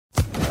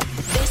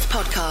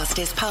podcast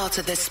is part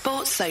of the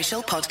Sports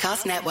Social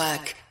Podcast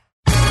Network.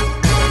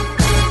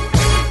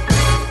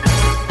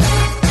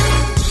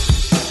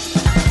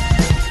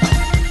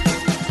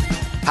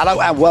 Hello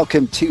and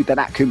welcome to the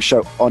Nat Coombs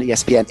Show on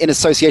ESPN in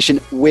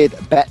association with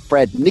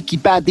Betfred. Nicky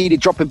Bandini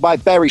dropping by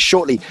very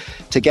shortly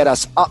to get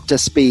us up to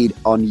speed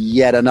on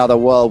yet another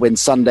whirlwind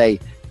Sunday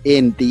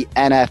in the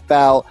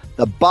NFL.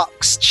 The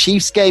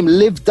Bucs-Chiefs game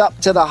lived up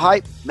to the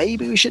hype.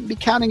 Maybe we shouldn't be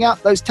counting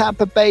out those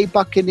Tampa Bay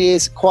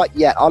Buccaneers quite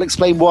yet. I'll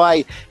explain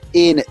why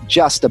in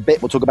just a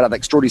bit. We'll talk about an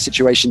extraordinary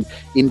situation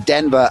in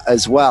Denver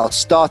as well.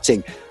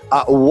 Starting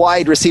a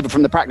wide receiver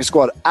from the practice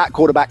squad at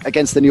quarterback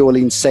against the New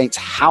Orleans Saints.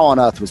 How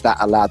on earth was that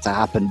allowed to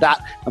happen? That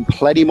and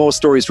plenty more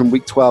stories from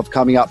Week 12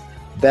 coming up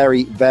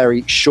very,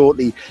 very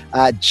shortly.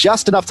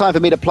 Just enough time for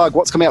me to plug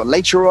what's coming out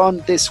later on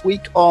this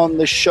week on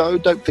the show.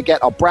 Don't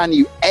forget our brand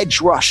new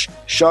Edge Rush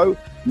show.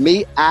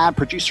 Me and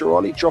producer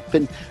Ollie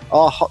dropping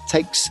our hot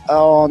takes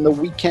on the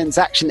weekend's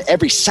action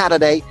every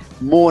Saturday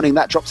morning.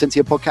 That drops into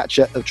your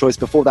podcatcher of choice.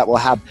 Before that, we'll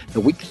have the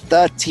Week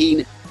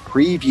 13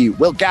 preview.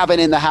 Will Gavin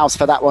in the house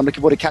for that one.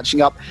 Looking forward to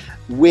catching up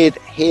with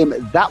him.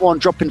 That one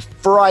dropping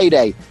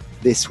Friday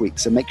this week.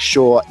 So make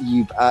sure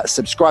you've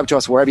subscribed to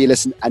us wherever you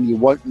listen and you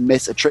won't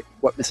miss a trick,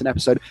 won't miss an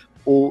episode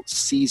all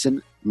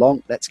season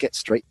long. Let's get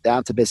straight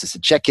down to business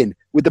and check in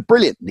with the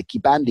brilliant Nicky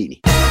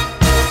Bandini.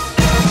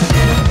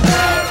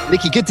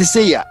 Nicky, good to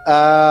see you.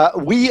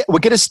 We're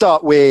going to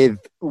start with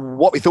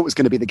what we thought was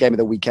going to be the game of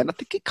the weekend. I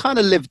think it kind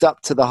of lived up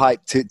to the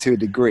hype to a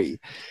degree.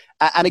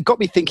 And it got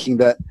me thinking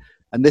that,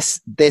 and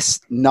this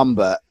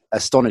number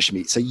astonished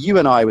me. So you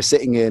and I were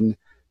sitting in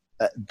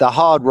the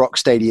Hard Rock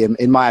Stadium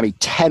in Miami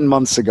 10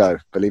 months ago,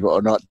 believe it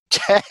or not.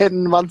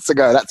 10 months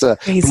ago. That's a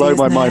crazy, blow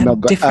my mind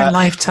number. Different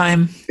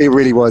lifetime. It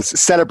really was.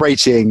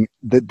 Celebrating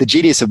the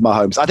genius of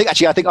Mahomes. I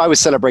think I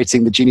was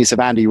celebrating the genius of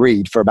Andy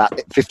Reid for about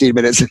 15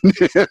 minutes.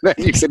 And then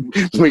you said,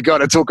 we got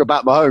to talk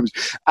about Mahomes.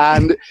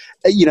 And,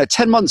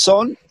 10 months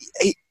on,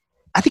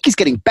 I think he's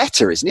getting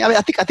better, isn't he? I mean,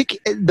 I think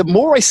the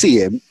more I see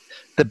him,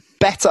 the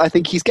better I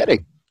think he's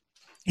getting.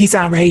 He's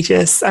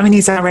outrageous.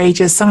 He's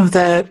outrageous. Some of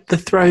the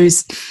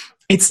throws,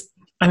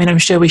 I'm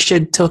sure we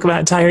should talk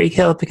about Tyreek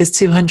Hill because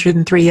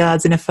 203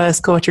 yards in a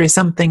first quarter is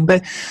something,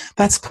 but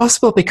that's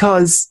possible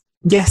because,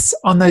 yes,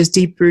 on those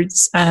deep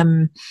routes,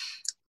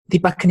 the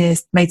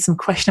Buccaneers made some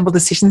questionable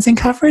decisions in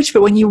coverage,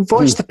 but when you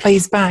watch the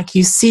plays back,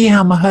 you see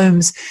how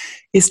Mahomes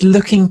is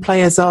looking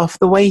players off,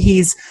 the way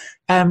he's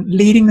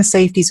leading the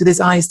safeties with his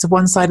eyes to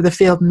one side of the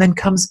field and then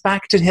comes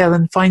back to Hill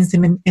and finds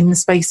him in the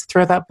space to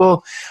throw that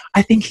ball.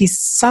 I think he's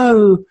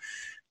so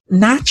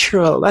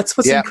natural. That's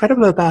what's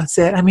incredible about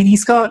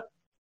it.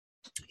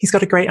 He's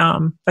got a great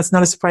arm. That's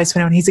not a surprise to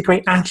anyone. He's a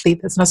great athlete.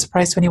 That's not a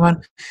surprise to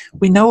anyone.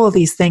 We know all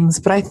these things,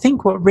 but I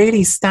think what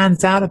really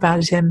stands out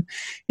about him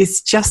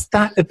is just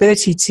that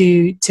ability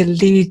to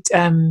lead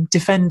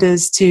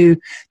defenders, to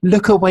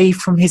look away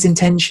from his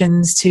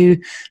intentions, to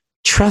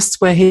trust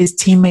where his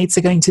teammates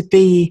are going to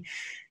be,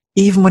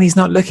 even when he's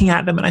not looking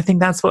at them. And I think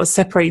that's what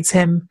separates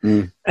him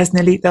as an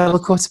elite level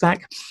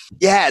quarterback.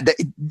 Yeah,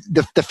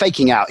 the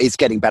faking out is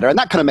getting better. And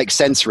that kind of makes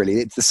sense,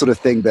 really. It's the sort of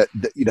thing that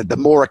the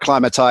more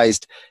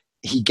acclimatized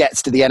he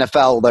gets to the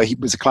NFL, although he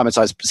was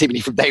acclimatized seemingly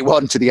from day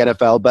one to the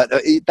NFL, but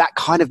that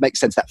kind of makes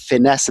sense, that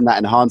finesse and that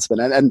enhancement.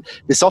 And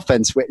this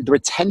offense, the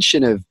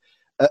retention of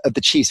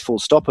the Chiefs full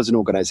stop as an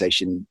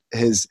organization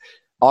has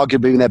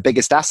arguably been their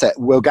biggest asset.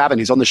 Will Gavin,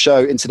 who's on the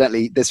show,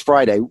 incidentally, this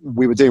Friday,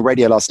 we were doing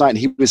radio last night, and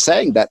he was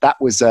saying that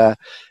was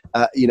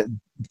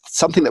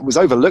something that was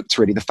overlooked,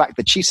 really, the fact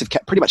that Chiefs have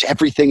kept pretty much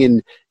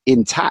everything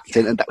intact,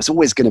 and that was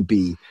always going to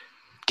be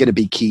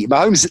key.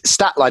 Mahomes'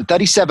 stat line,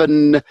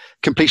 37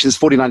 completions,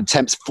 49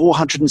 attempts,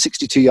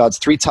 462 yards,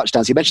 3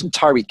 touchdowns. You mentioned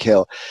Tyreek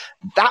Hill.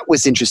 That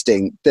was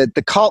interesting.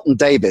 The Carlton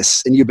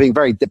Davis, and you're being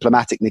very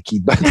diplomatic, Nicky,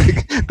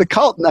 but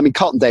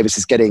Carlton Davis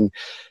is getting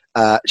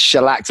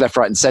shellacked left,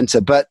 right, and center,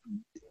 but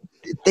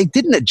they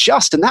didn't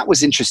adjust, and that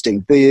was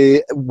interesting.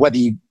 Whether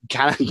you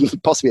can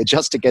possibly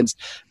adjust against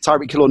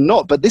Tyreek Hill or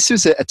not, but this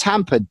was a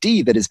Tampa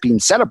D that has been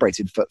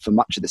celebrated for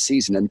much of the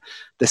season, and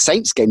the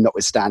Saints game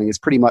notwithstanding is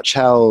pretty much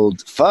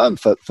held firm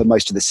for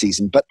most of the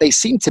season, but they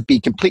seem to be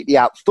completely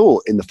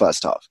outthought in the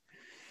first half.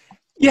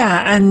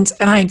 Yeah, and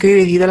I agree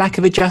with you. The lack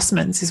of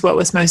adjustments is what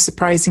was most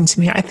surprising to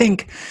me. I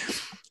think,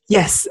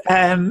 yes,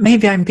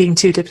 maybe I'm being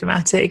too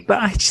diplomatic, but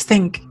I just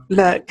think,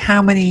 look,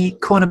 how many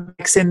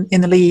cornerbacks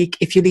in the league,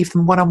 if you leave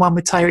them one-on-one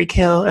with Tyreek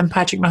Hill and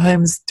Patrick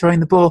Mahomes throwing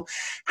the ball,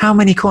 how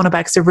many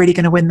cornerbacks are really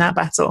going to win that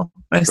battle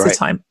most of the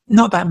time?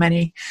 Not that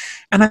many.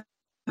 And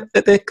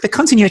the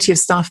continuity of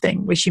staff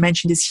thing, which you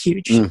mentioned, is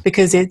huge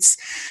because it's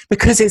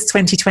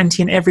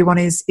 2020 and everyone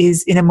is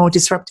in a more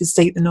disrupted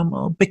state than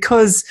normal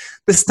because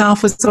the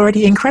staff was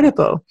already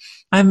incredible.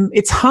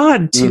 It's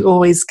hard to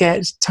always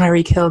get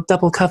Tyreek Hill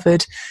double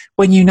covered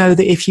when you know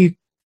that if you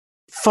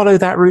follow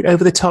that route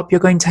over the top, you're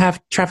going to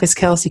have Travis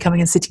Kelce coming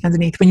and sitting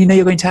underneath, when you know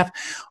you're going to have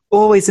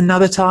always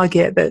another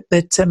target that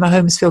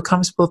Mahomes feel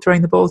comfortable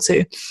throwing the ball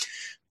to.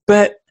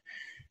 But,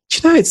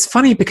 it's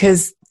funny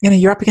because,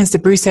 you're up against a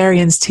Bruce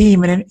Arians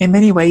team, and in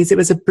many ways it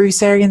was a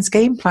Bruce Arians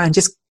game plan.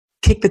 Just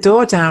kick the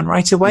door down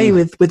right away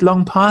with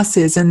long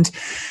passes. And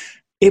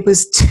it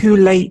was too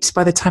late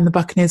by the time the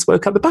Buccaneers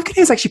woke up. The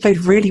Buccaneers actually played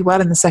really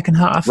well in the second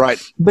half.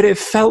 Right. But it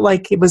felt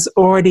like it was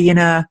already in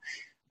a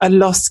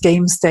lost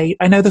game state.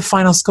 I know the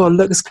final score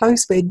looks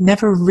close, but it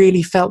never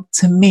really felt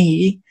to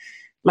me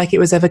like it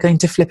was ever going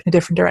to flip in a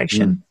different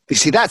direction. You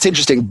see, that's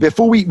interesting.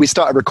 Before we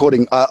started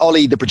recording,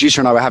 Ollie, the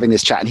producer, and I were having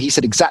this chat, and he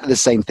said exactly the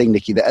same thing,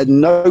 Nikki, that at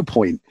no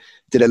point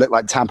did it look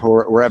like Tampa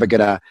were ever going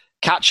to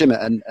catch him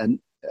and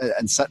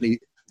certainly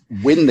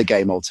win the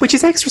game ultimately. Which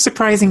is extra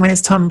surprising when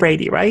it's Tom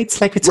Brady, right?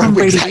 It's like with Tom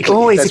Brady, exactly. you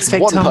always There's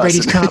expect one Tom Brady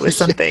person. to come up with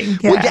something.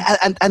 Yeah. Well, yeah,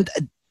 and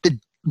the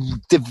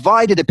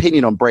divided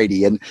opinion on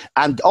Brady and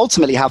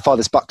ultimately how far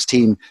this Bucs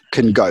team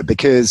can go,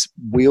 because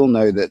we all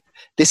know that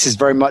this is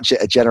very much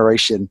a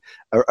generation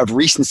of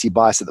recency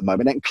bias at the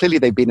moment, and clearly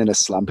they've been in a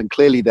slump, and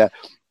clearly their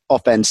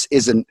offense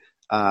isn't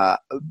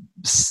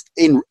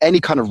in any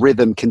kind of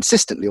rhythm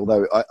consistently,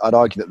 although I'd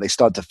argue that they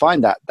started to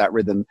find that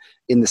rhythm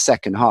in the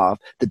second half.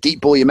 The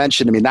deep ball you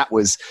mentioned, I mean, that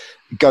was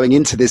going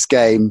into this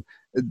game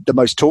the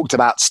most talked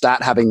about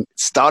stat, having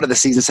started the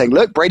season saying,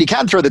 look, Brady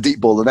can throw the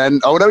deep ball, and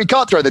then, oh no, he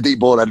can't throw the deep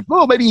ball, and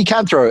well, maybe he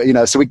can throw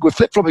it, so we're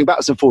flip-flopping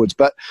backwards and forwards.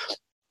 But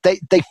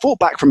they fought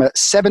back from a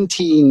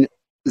 17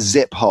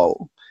 zip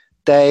hole.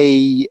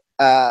 They,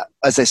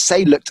 as I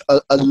say, looked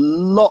a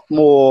lot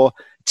more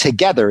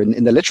together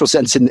in the literal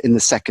sense in the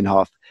second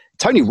half.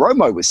 Tony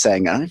Romo was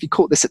saying, I don't know if you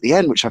caught this at the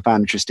end, which I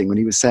found interesting, when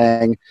he was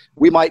saying,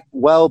 we might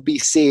well be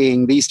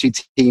seeing these two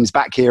teams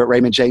back here at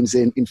Raymond James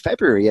in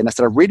February. And I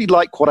said, I really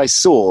like what I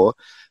saw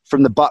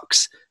from the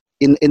Bucs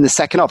in the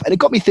second half. And it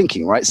got me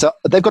thinking, right? So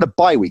they've got a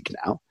bye week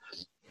now.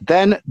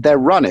 Then their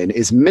run-in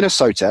is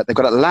Minnesota. They've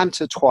got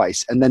Atlanta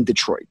twice, and then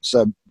Detroit.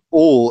 So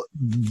all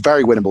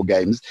very winnable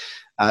games.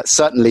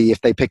 Certainly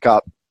if they pick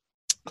up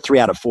 3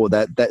 out of 4,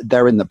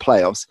 they're in the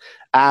playoffs.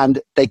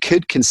 And they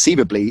could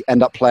conceivably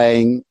end up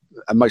playing,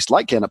 and most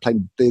likely end up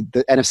playing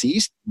the NFC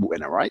East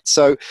winner, right?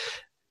 So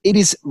it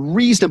is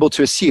reasonable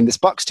to assume this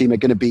Bucs team are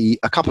going to be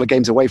a couple of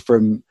games away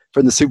from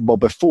the Super Bowl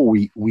before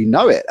we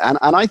know it. And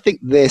I think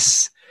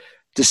this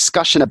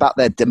discussion about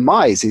their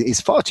demise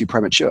is far too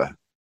premature.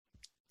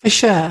 For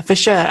sure.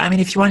 I mean,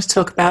 if you want to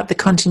talk about the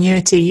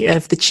continuity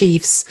of the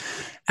Chiefs,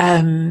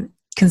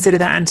 consider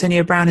that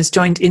Antonio Brown has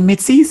joined in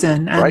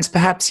mid-season, and right.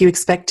 Perhaps you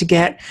expect to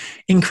get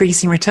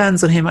increasing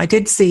returns on him. I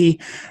did see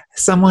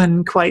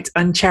someone quite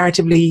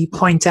uncharitably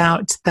point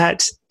out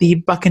that the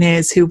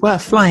Buccaneers, who were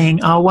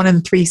flying, are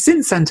 1-3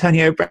 since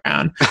Antonio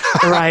Brown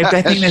arrived.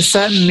 I think there's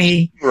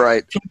certainly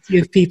plenty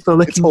of people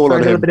looking for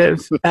a little bit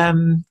of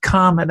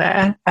karma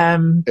there,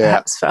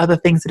 perhaps for other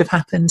things that have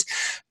happened.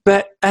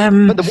 But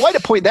the wider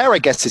point there, I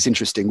guess, is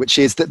interesting, which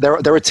is that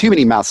there are too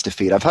many mouths to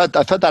feed. I've heard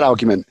that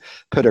argument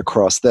put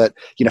across, that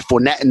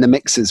Fournette in the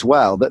mix as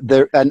well. That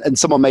there and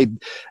someone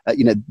made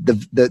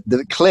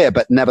the clear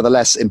but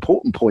nevertheless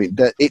important point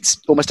that it's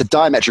almost a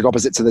diametric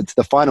opposite to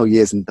the final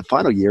years and the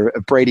final year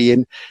of Brady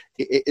in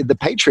the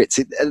Patriots.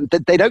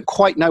 They don't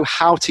quite know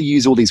how to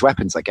use all these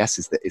weapons, I guess,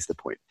 is the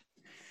point.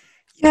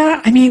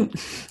 Yeah, I mean,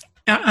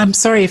 I'm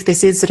sorry if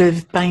this is sort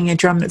of banging a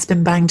drum that's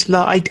been banged a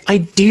lot. I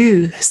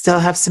do still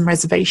have some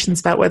reservations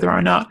about whether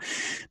or not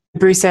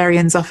Bruce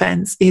Arians'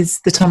 offense is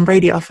the Tom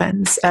Brady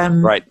offense.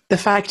 Right. The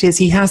fact is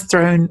he has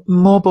thrown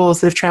more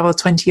balls that have traveled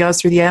 20 yards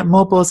through the air,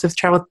 more balls that have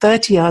traveled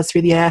 30 yards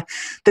through the air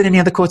than any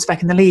other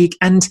quarterback in the league.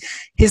 And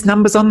his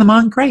numbers on them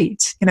aren't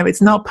great.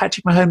 It's not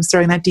Patrick Mahomes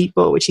throwing that deep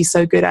ball, which he's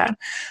so good at.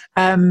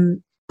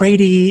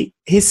 Brady,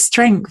 his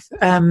strength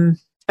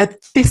at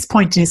this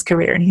point in his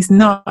career, and he's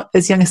not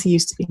as young as he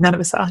used to be. None of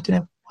us are. I don't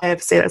know why I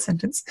ever say that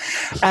sentence.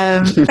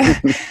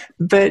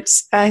 But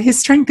his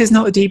strength is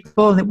not a deep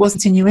ball, and it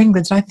wasn't in New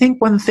England. And I think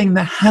one thing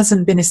that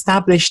hasn't been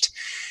established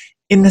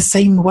in the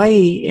same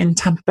way in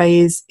Tampa Bay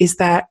is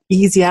that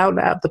easy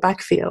outlet out the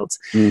backfield.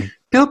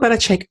 Bill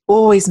Belichick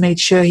always made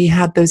sure he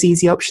had those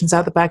easy options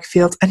out the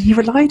backfield, and he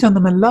relied on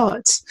them a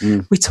lot.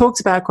 We talked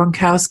about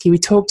Gronkowski, we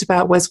talked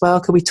about Wes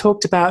Welker, we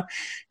talked about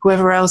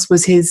whoever else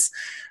was his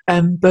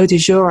beau de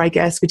jour, I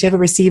guess, whichever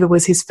receiver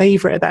was his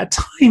favorite at that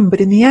time.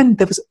 But in the end,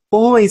 there was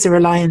always a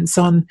reliance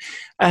on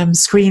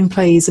screen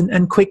plays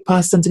and quick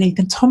passes underneath,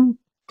 and Tom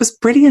was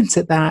brilliant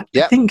at that.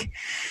 Yep. I think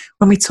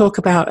when we talk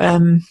about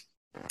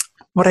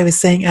what I was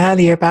saying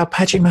earlier about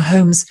Patrick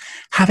Mahomes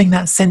having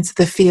that sense of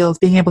the field,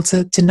 being able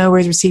to know where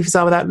his receivers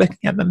are without looking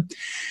at them,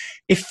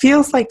 it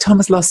feels like Tom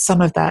has lost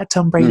some of that,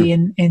 Tom Brady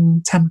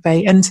in Tampa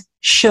Bay. And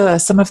sure,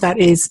 some of that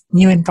is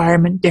new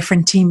environment,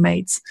 different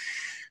teammates.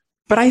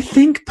 But I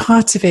think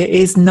part of it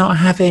is not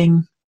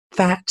having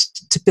that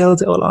to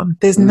build it all on.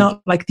 There's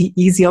not like the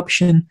easy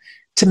option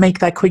to make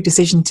that quick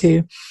decision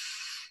to.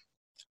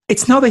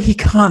 It's not that he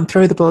can't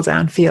throw the ball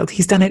downfield.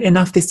 He's done it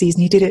enough this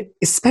season. He did it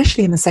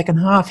especially in the second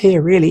half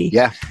here, really.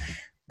 Yeah.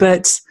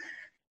 But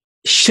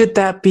should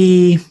that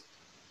be,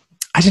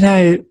 I don't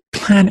know,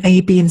 plan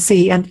A, B, and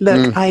C? And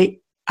look, I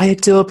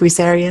adore Bruce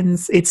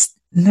Arians. It's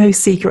no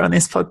secret on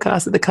this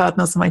podcast that the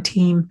Cardinals are my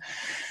team.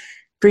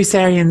 Bruce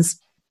Arians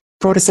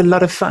brought us a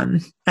lot of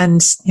fun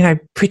and,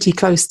 pretty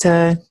close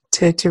to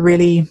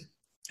really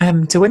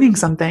to winning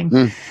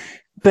something.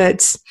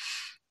 But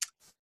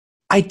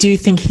I do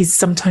think he's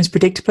sometimes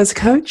predictable as a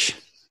coach.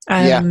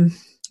 And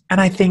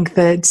I think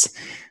that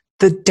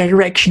the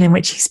direction in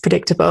which he's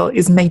predictable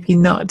is maybe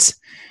not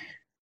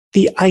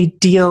the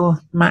ideal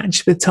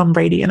match with Tom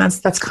Brady. And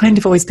that's kind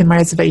of always been my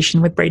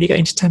reservation with Brady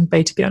going to Tampa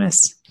Bay, to be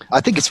honest. I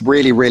think it's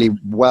really, really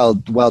well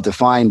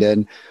defined.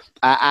 And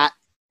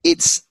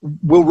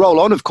we'll roll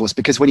on, of course,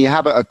 because when you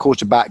have a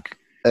quarterback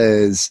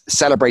as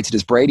celebrated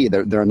as Brady,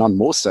 there are none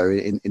more so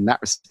in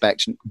that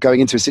respect, going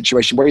into a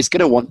situation where he's going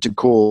to want to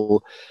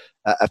call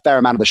a fair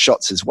amount of the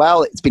shots as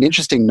well. It's been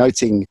interesting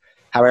noting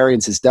how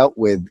Arians has dealt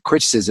with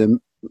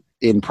criticism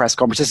in press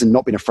conferences and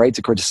not been afraid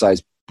to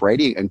criticize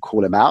Brady and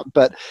call him out.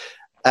 But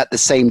at the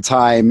same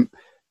time,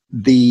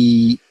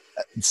 the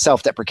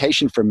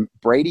self-deprecation from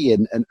Brady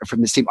and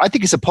from this team, I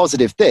think it's a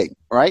positive thing,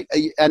 right?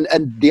 And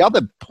the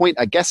other point,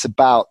 I guess,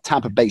 about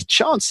Tampa Bay's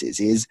chances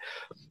is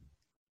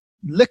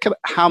look at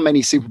how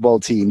many Super Bowl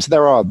teams,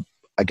 there are,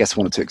 I guess,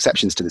 one or two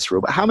exceptions to this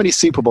rule, but how many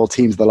Super Bowl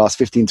teams the last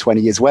 15,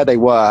 20 years where they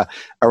were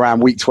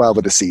around week 12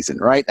 of the season,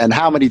 right? And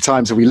how many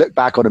times have we looked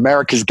back on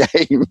America's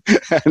game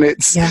and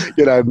it's,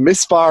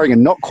 misfiring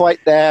and not quite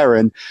there.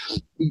 And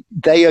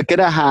they are going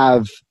to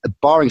have,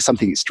 barring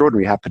something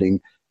extraordinary happening,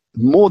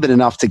 more than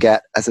enough to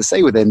get, as I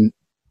say, within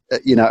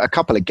a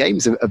couple of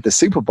games of the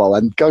Super Bowl.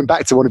 And going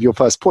back to one of your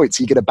first points,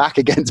 you get a back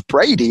against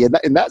Brady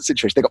in that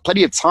situation. They've got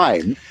plenty of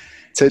time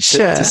to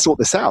sort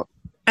this out.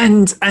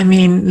 And I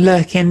mean,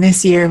 look, in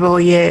this year of all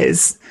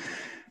years,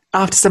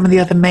 after some of the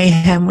other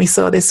mayhem we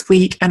saw this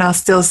week and are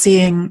still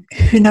seeing,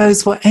 who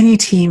knows what any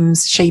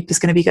team's shape is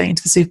going to be going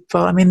into the Super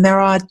Bowl. I mean, there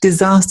are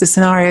disaster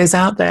scenarios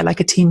out there, like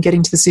a team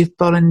getting to the Super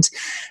Bowl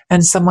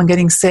and someone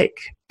getting sick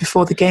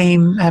before the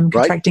game,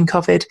 contracting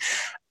COVID.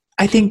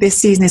 I think this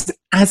season is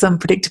as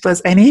unpredictable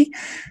as any.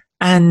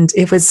 And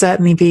it would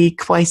certainly be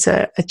quite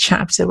a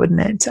chapter,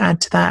 wouldn't it, to add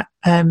to that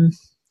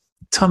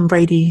Tom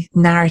Brady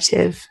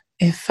narrative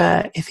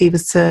if he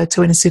was to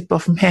win a Super Bowl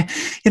from here.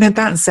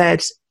 That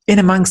said, in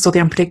amongst all the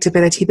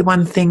unpredictability, the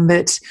one thing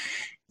that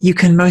you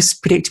can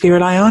most predictably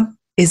rely on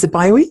is a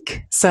bye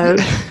week. So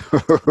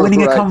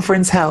winning a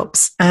conference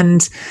helps.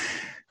 And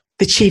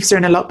the Chiefs are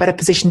in a lot better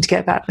position to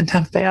get that than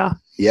Tampa Bay are.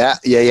 Yeah.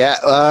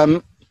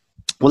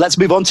 Well, let's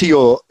move on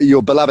to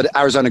your beloved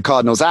Arizona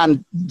Cardinals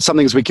and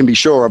something as we can be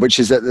sure of, which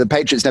is that the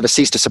Patriots never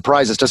cease to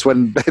surprise us just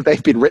when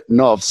they've been written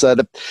off. So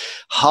the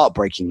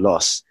heartbreaking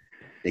loss,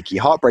 Nicky,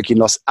 heartbreaking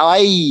loss.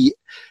 I'm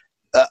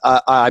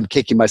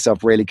kicking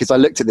myself really because I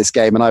looked at this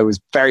game and I was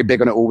very big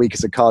on it all week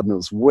as a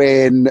Cardinals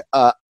win.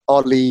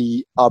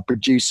 Ollie, our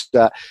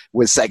producer,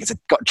 was saying it's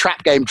got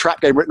trap game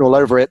written all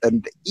over it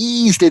and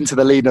eased into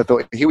the lead. And I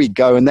thought, here we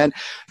go. And then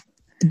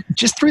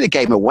just threw the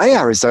game away,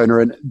 Arizona.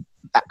 And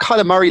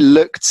Kyler Murray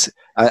looked,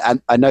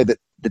 and I know that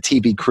the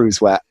TV crews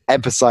were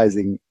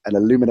emphasizing and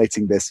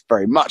illuminating this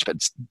very much, but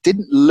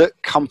didn't look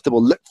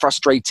comfortable, looked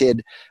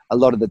frustrated a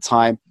lot of the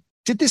time.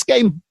 Did this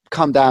game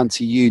come down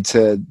to you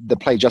to the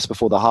play just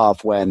before the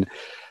half when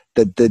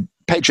the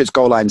Patriots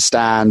goal line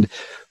stand?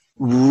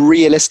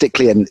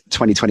 Realistically, in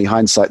 2020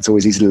 hindsight, it's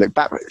always easy to look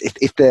back.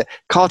 If the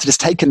Carter had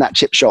taken that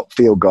chip shot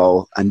field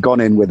goal and gone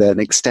in with an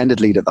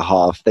extended lead at the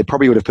half, they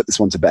probably would have put this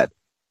one to bed.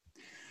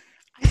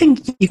 I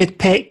think you could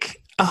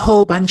pick a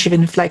whole bunch of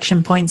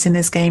inflection points in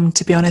this game,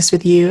 to be honest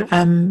with you.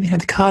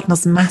 The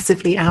Cardinals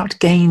massively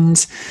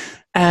outgained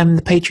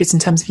the Patriots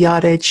in terms of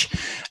yardage.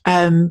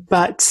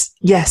 But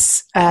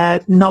yes,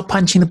 not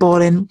punching the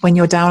ball in when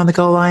you're down on the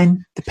goal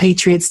line. The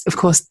Patriots, of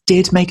course,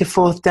 did make a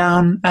fourth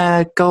down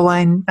goal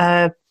line.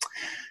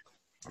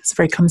 It's a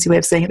very clumsy way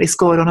of saying it. They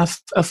scored on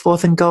a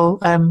fourth and goal.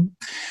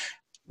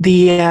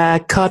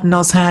 The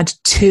Cardinals had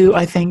two,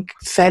 I think,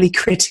 fairly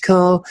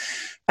critical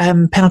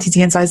penalties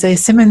against Isaiah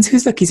Simmons,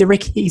 who's he's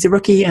a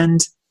rookie,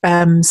 and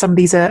some of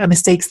these are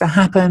mistakes that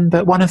happen,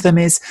 but one of them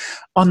is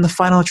on the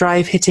final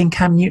drive hitting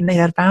Cam Newton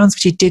out of bounds,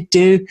 which he did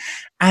do,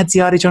 adds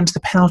yardage onto the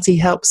penalty,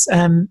 helps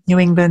New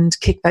England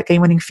kick that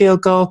game-winning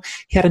field goal.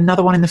 He had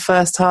another one in the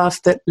first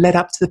half that led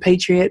up to the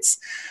Patriots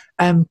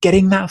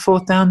getting that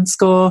fourth down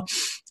score.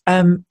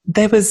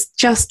 There was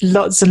just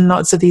lots and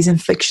lots of these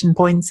inflection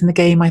points in the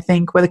game, I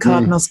think, where the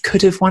Cardinals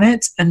could have won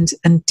it and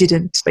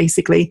didn't,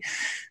 basically.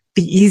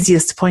 The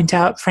easiest to point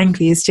out,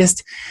 frankly, is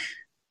just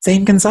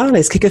Zane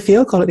Gonzalez kick a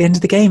field goal at the end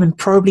of the game and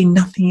probably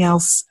nothing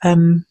else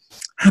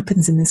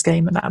happens in this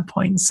game at that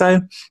point.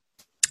 So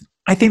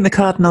I think the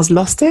Cardinals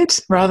lost it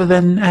rather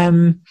than,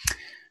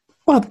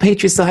 the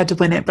Patriots still had to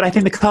win it, but I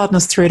think the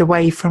Cardinals threw it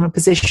away from a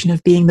position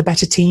of being the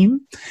better team.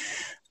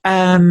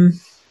 I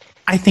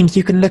think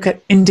you can look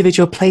at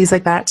individual plays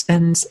like that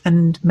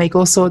and make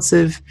all sorts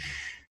of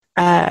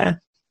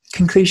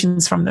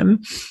conclusions from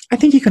them. I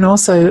think you can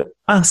also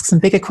ask some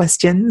bigger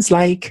questions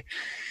like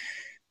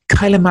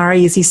Kyler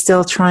Murray, is he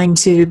still trying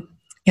to,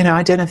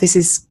 I don't know if this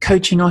is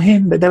coaching or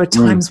him, but there were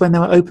times when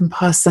there were open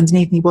passes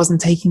underneath and he wasn't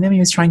taking them. He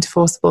was trying to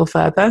force the ball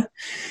further.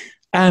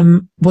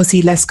 Was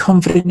he less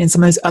confident in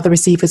some of those other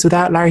receivers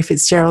without Larry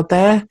Fitzgerald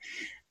there?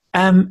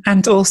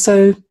 And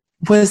also,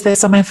 was there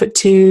some effort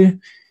to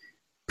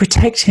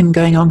protect him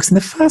going on? Because in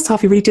the first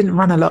half, he really didn't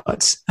run a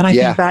lot. And I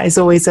think that is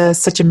always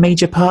such a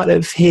major part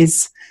of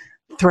his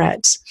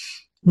threat.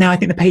 Now, I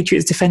think the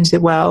Patriots defended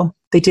it well.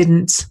 They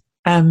didn't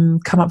come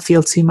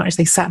upfield too much.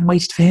 They sat and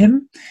waited for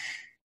him.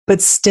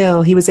 But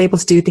still, he was able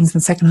to do things in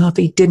the second half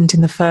that he didn't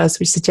in the first,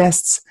 which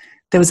suggests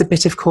there was a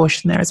bit of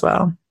caution there as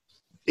well.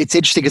 It's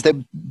interesting because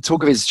they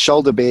talk of his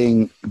shoulder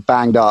being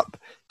banged up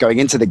going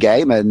into the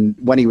game, and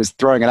when he was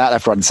throwing it out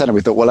left, right, and center,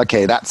 we thought, well,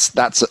 okay, that's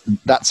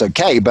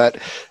okay. But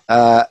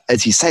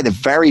as you say, they're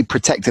very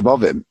protective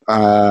of him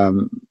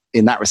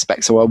in that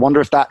respect. So I wonder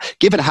if that,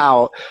 given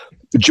how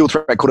dual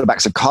threat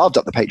quarterbacks have carved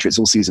up the Patriots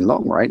all season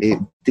long, right? It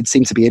did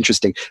seem to be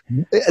interesting.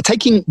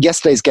 Taking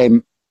yesterday's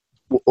game,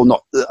 or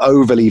not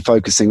overly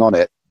focusing on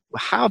it,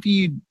 how have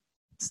you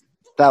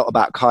felt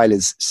about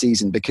Kyler's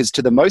season? Because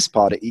to the most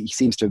part, he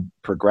seems to have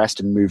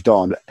progressed and moved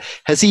on.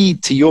 Has he,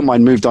 to your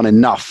mind, moved on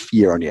enough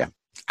year on year?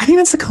 I think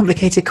that's a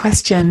complicated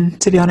question,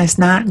 to be honest,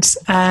 Nat.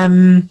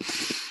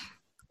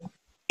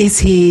 Is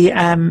he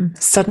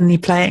suddenly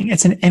playing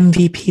at an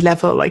MVP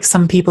level, like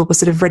some people were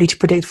sort of ready to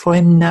predict for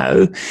him?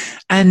 No.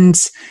 And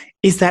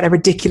is that a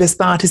ridiculous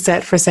bar to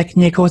set for a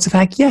second-year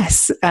quarterback?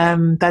 Yes.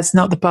 That's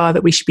not the bar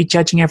that we should be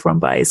judging everyone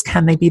by, is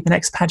can they be the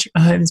next Patrick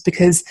Mahomes?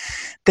 Because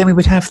then we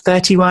would have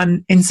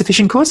 31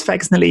 insufficient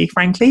quarterbacks in the league,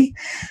 frankly.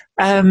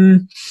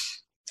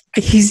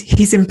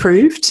 He's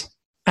improved.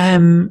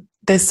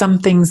 There's some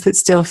things that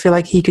still feel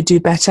like he could do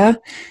better.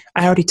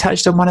 I already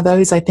touched on one of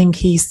those. I think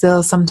he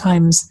still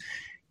sometimes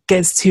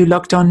gets too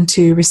locked on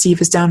to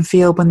receivers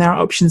downfield when there are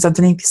options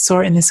underneath. You saw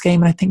it in this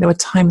game, and I think there were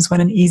times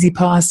when an easy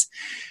pass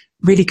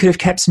really could have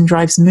kept some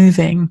drives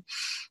moving.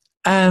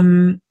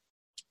 You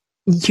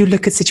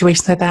look at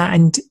situations like that,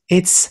 and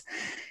it's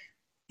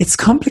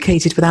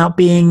complicated without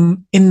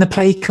being in the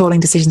play calling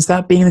decisions,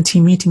 without being in the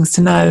team meetings,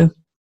 to know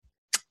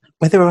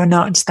whether or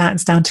not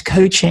that's down to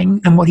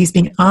coaching and what he's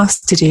being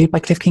asked to do by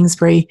Cliff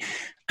Kingsbury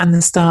and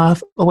the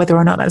staff, or whether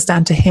or not that's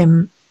down to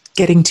him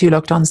getting too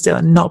locked on still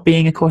and not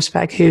being a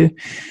quarterback who,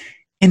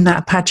 in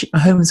that Patrick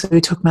Mahomes we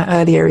were talking about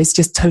earlier, is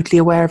just totally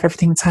aware of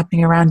everything that's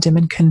happening around him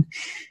and can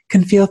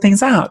feel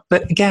things out.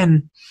 But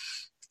again,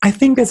 I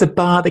think there's a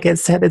bar that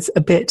gets set that's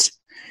a bit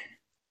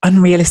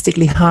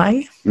unrealistically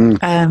high.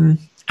 And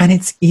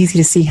it's easy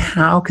to see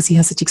how, because he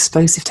has such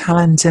explosive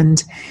talent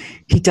and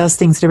he does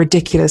things that are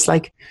ridiculous.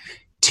 Like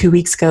 2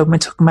 weeks ago, when we're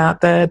talking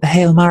about the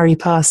Hail Mary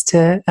pass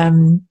to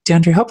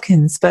DeAndre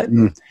Hopkins. But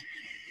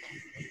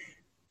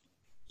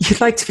you'd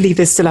like to believe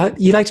there's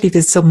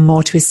still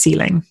more to his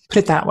ceiling. Put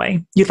it that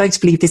way. You'd like to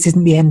believe this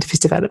isn't the end of his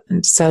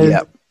development.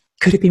 So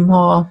could it be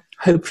more?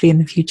 Hopefully in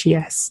the future,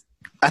 yes.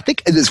 I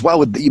think as well,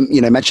 with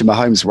you mentioned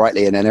Mahomes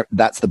rightly, and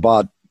that's the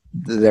bar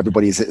that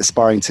everybody is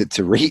aspiring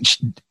to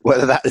reach.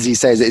 Whether that, as he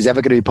says, is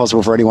ever going to be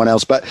possible for anyone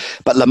else, but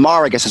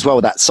Lamar, I guess, as well,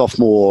 with that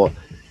sophomore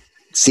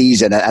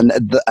season, and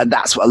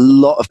that's what a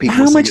lot of people.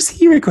 How much has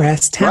he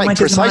regressed? How much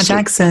has Lamar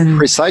Jackson?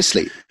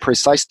 Precisely.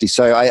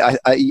 So I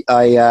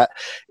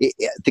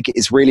think it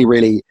is really,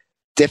 really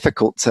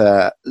difficult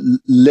to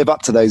live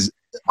up to those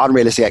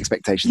unrealistic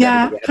expectations.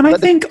 Yeah, and I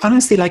think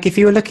honestly, like if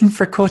you were looking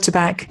for a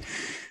quarterback,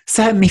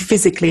 certainly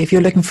physically, if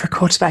you're looking for a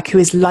quarterback who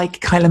is like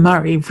Kyler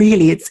Murray,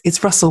 really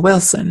it's Russell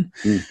Wilson.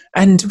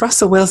 And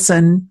Russell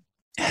Wilson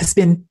has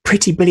been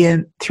pretty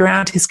brilliant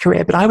throughout his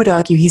career, but I would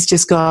argue he's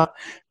just got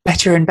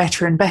better and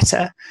better and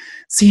better.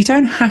 So you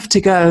don't have to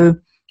go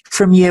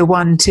from year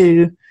one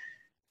to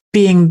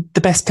being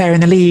the best player in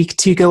the league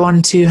to go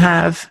on to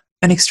have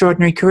an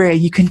extraordinary career.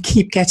 You can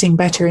keep getting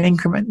better in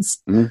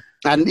increments. And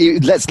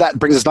that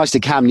brings us nicely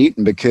to Cam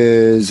Newton,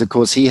 because, of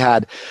course, he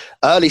had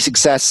early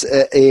success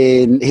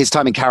in his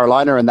time in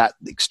Carolina and that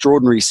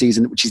extraordinary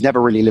season, which he's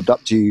never really lived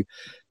up to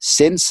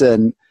since.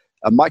 And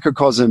a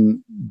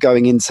microcosm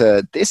going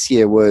into this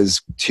year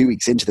was 2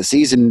 weeks into the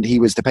season. He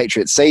was the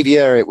Patriots'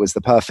 savior. It was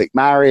the perfect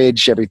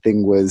marriage.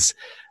 Everything was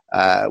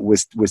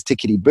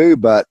tickety-boo,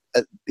 but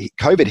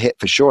COVID hit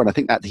for sure, and I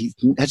think that he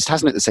just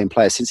hasn't been the same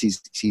player since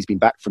he's been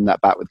back from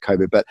that bout with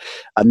COVID. But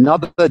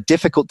another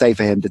difficult day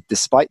for him,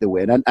 despite the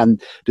win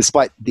and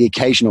despite the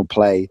occasional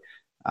play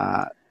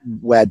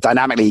where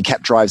dynamically he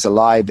kept drives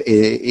alive,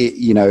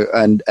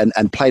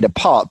 and played a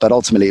part. But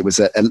ultimately, it was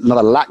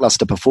another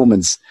lackluster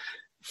performance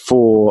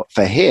for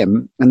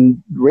him,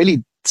 and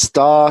really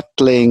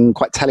startling,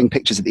 quite telling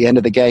pictures at the end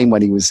of the game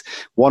when he was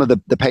one of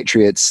the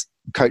Patriots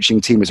coaching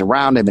team was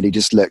around him and he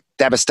just looked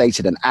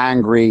devastated and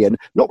angry, and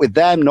not with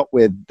them, not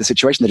with the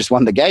situation. They just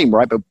won the game,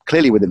 right? But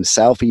clearly with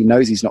himself, he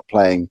knows he's not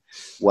playing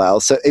well.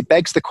 So it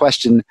begs the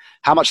question,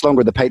 how much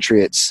longer are the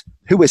Patriots,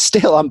 who are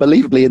still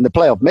unbelievably in the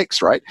playoff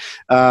mix, right?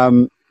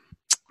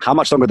 How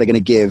much longer are they going to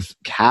give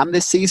Cam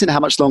this season? How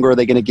much longer are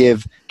they going to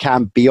give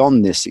Cam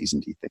beyond this season,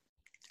 do you think?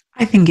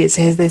 I think it's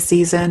his this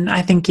season.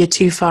 I think you're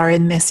too far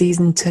in this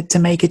season to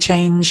make a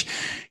change.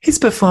 His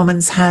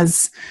performance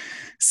has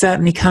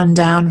certainly come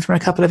down from a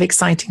couple of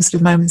exciting sort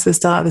of moments at the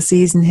start of the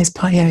season. His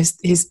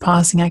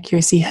passing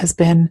accuracy has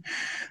been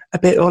a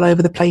bit all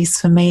over the place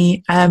for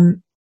me.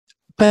 But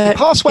He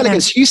passed well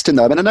against Houston,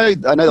 though. I mean,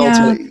 I know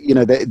ultimately,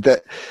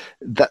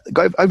 that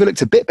got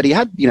overlooked a bit, but he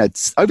had,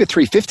 it's over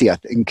 350, I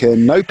think,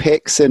 and no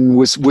picks, and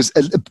was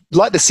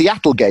like the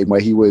Seattle game where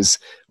he was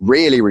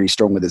really, really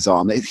strong with his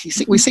arm.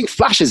 We've seen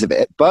flashes of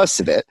it, bursts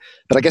of it,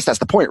 but I guess that's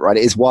the point, right?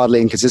 It is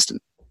wildly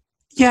inconsistent.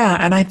 Yeah,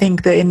 and I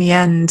think that in the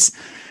end,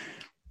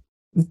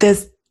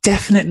 there's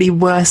definitely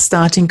worse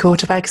starting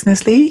quarterbacks in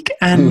this league,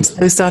 and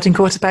those starting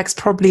quarterbacks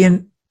probably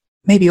in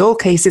maybe all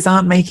cases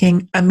aren't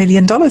making $1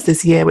 million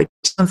this year, which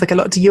sounds like a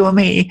lot to you or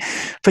me,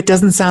 but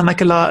doesn't sound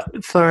like a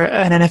lot for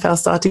an NFL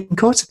starting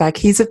quarterback.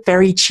 He's a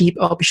very cheap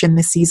option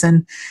this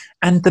season,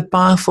 and the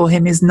bar for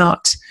him is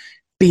not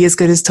be as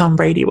good as Tom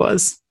Brady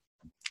was.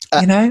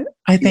 I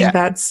think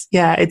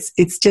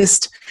it's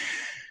just,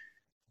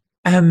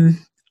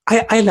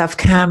 I love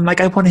Cam. Like,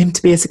 I want him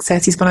to be a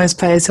success. He's one of those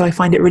players who I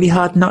find it really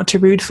hard not to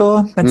root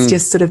for. That's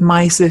just sort of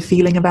my sort of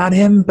feeling about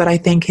him. But I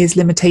think his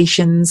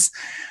limitations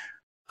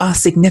are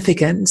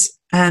significant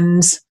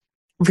and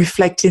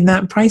reflect in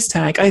that price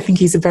tag. I think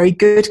he's a very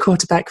good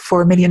quarterback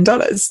for $1 million.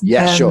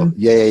 Yeah, sure.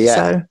 Yeah.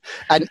 So,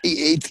 and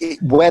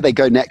where they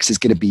go next is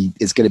going to be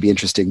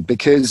interesting,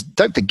 because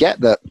don't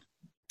forget that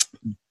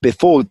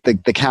before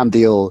the Cam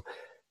deal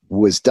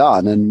was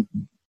done, and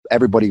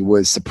everybody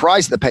was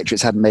surprised that the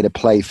Patriots hadn't made a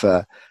play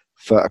for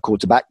a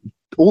quarterback.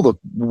 All the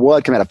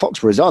word coming out of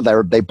Foxborough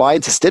is, they buy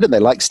into Stidham. They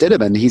like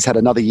Stidham, and he's had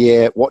another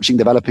year watching,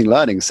 developing,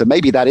 learning. So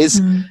maybe that is,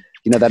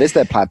 that is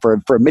their plan for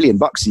 $1 million.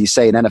 You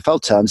say in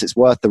NFL terms, it's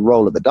worth the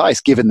roll of the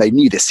dice, given they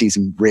knew this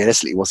season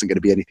realistically wasn't going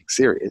to be anything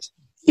serious.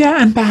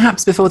 Yeah, and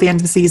perhaps before the end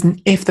of the season,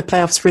 if the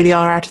playoffs really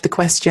are out of the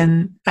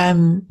question,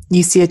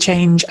 you see a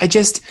change. I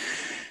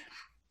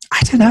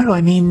don't know.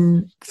 I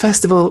mean,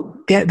 first of all,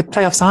 the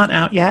playoffs aren't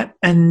out yet,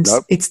 and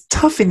It's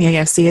tough in the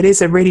AFC. It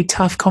is a really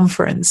tough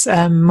conference,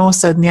 more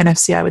so than the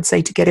NFC, I would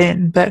say, to get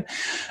in. But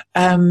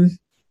I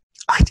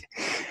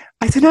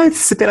don't know.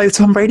 It's a bit like the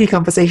Tom Brady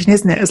conversation,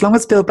 isn't it? As long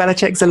as Bill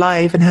Belichick's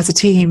alive and has a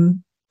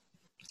team,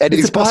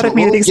 there's a part of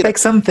me that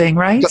expects something,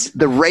 right?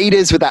 The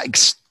Raiders with that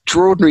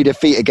extraordinary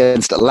defeat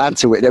against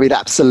Atlanta,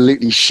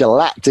 absolutely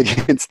shellacked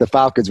against the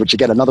Falcons, which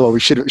again, another one we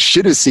should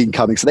have seen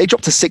coming. So they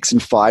dropped to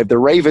 6-5. The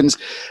Ravens,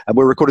 and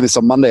we're recording this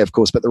on Monday, of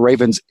course, but the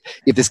Ravens,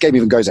 if this game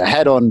even goes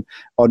ahead on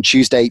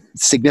Tuesday,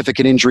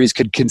 significant injuries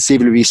could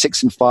conceivably be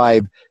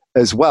 6-5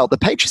 as well. The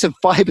Patriots are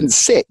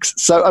 5-6.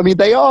 So, I mean,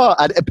 they are,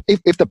 and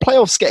if the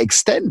playoffs get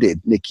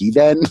extended, Nikki,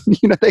 then,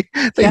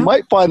 they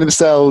might find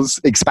themselves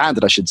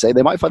expanded, I should say.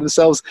 They might find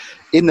themselves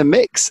in the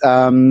mix. We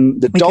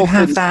can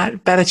have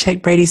that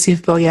Belichick Brady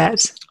Super Bowl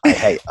yet.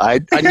 I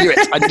knew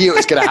it. I knew it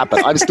was going to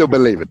happen. I'm still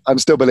believing.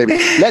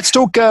 Let's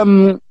talk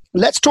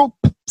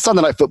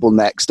Sunday Night Football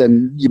next.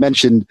 And you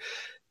mentioned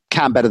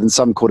Cam better than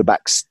some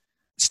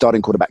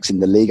starting quarterbacks in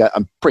the league.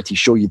 I'm pretty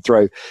sure you'd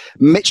throw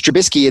Mitch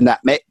Trubisky in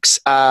that mix.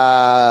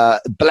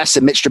 Bless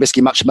him, Mitch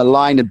Trubisky, much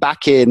maligned, and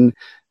back in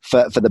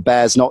for the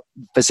Bears, not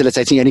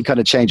facilitating any kind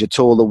of change at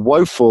all. The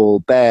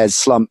woeful Bears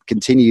slump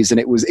continues, and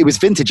it was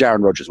vintage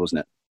Aaron Rodgers, wasn't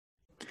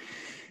it?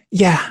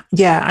 Yeah.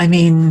 I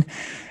mean,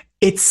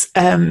 it's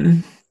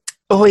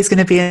always going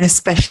to be an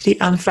especially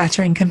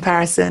unflattering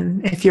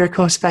comparison if you're a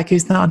quarterback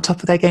who's not on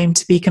top of their game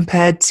to be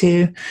compared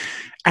to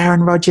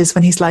Aaron Rodgers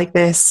when he's like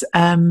this.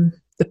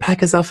 The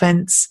Packers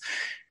offense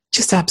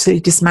just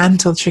absolutely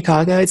dismantled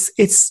Chicago.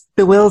 It's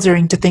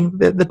bewildering to think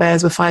that the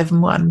Bears were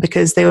 5-1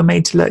 because they were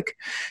made to look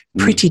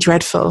pretty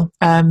dreadful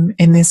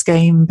in this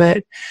game.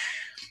 But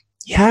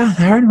yeah,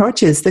 Aaron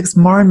Rodgers looks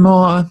more and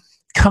more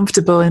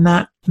comfortable in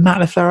that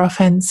Matt LaFleur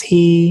offense.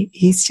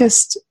 He's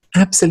just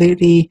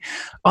absolutely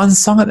on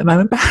song at the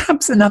moment.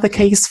 Perhaps another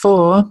case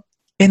for,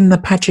 in the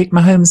Patrick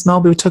Mahomes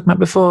mold we were talking about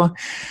before,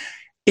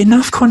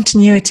 enough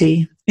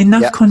continuity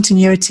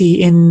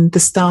in the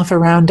staff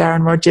around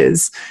Aaron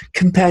Rodgers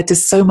compared to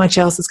so much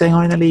else that's going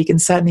on in the league,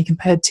 and certainly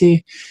compared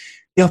to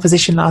the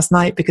opposition last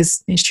night,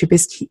 because Mitch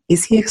Trubisky,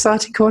 is he a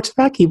starting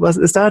quarterback? He was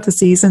at the start of the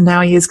season.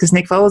 Now he is because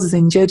Nick Foles is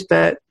injured.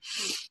 But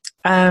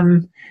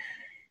when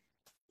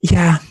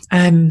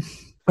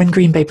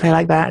Green Bay play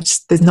like that,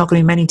 there's not going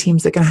to be many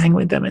teams that can hang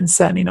with them, and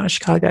certainly not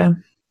Chicago.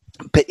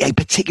 But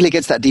particularly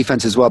against that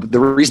defense as well. But the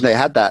reason they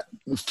had that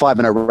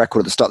 5-0 record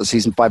at the start of the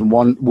season,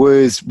 5-1,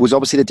 was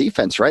obviously the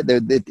defense, right?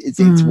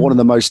 It's one of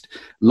the most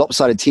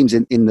lopsided teams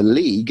in the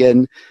league.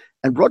 And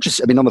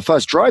Rodgers, I mean, on the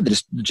first drive, they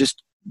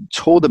just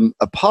tore them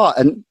apart.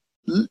 And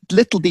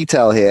little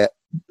detail here,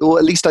 or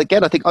at least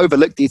again, I think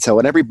overlooked detail,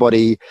 and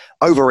everybody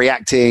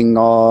overreacting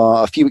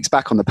a few weeks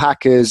back on the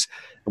Packers.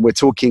 And we're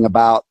talking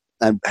about,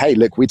 and hey,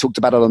 look, we talked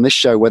about it on this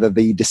show, whether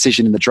the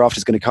decision in the draft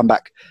is going to come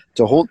back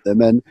to haunt them.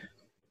 And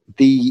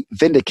the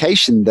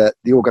vindication that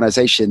the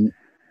organization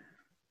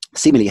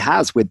seemingly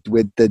has with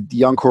the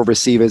young core of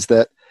receivers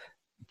that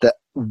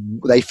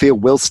they feel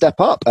will step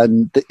up,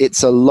 and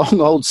it's a long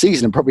old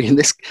season, and probably in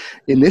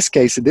this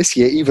case in this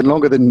year even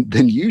longer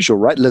than usual,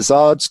 right?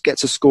 Lazard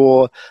gets a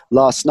score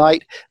last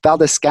night.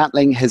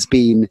 Valdez-Scantling has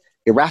been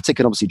erratic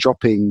and obviously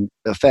dropping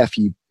a fair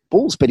few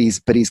balls, but he's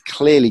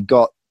clearly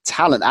got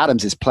talent.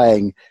 Adams is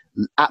playing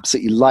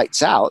absolutely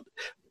lights out.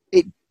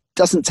 It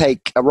doesn't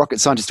take a rocket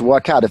scientist to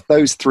work out if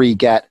those three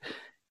get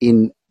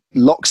in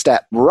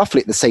lockstep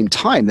roughly at the same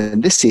time.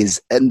 And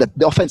the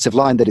offensive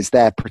line that is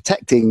there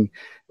protecting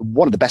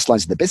one of the best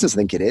lines in the business, I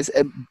think it is.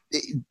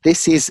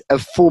 This is a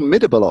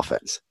formidable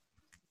offense.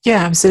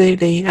 Yeah,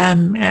 absolutely.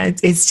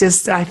 It's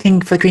just, I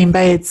think for Green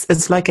Bay,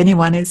 it's like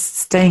anyone, it's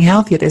staying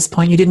healthy at this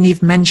point. You didn't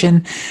even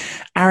mention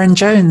Aaron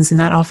Jones in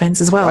that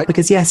offense as well, right?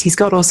 Because yes, he's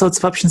got all sorts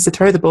of options to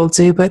throw the ball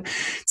to, but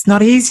it's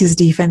not easy as a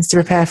defense to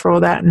prepare for all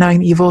that, knowing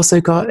that you've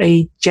also got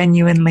a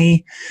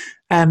genuinely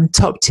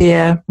top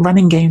tier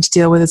running game to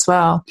deal with as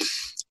well.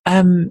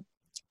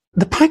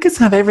 The Packers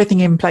have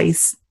everything in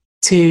place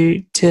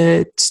to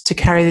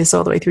carry this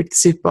all the way through to the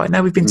Super Bowl.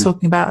 Now we've been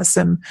talking about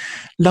some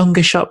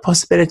longer shot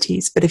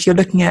possibilities, but if you're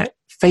looking at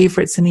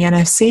favorites in the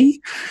NFC,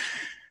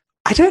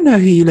 I don't know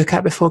who you look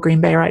at before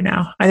Green Bay right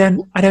now. I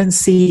don't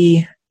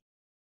see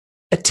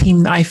a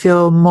team that I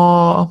feel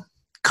more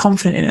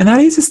confident in, and that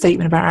is a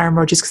statement about Aaron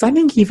Rodgers, because I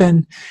think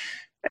even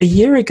a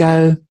year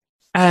ago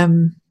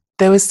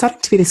there was starting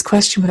to be this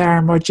question with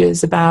Aaron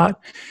Rodgers about,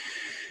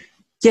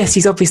 yes,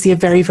 he's obviously a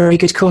very, very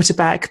good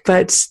quarterback,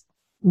 but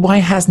why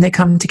hasn't it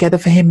come together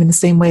for him in the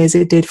same way as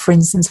it did, for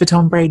instance, for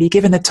Tom Brady?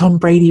 Given that Tom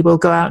Brady will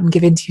go out and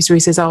give interviews where he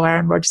says, oh,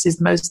 Aaron Rodgers is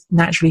the most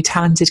naturally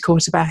talented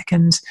quarterback.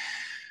 And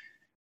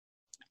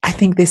I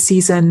think this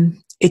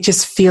season, it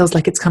just feels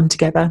like it's come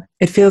together.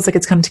 It feels like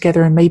it's come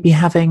together, and maybe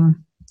having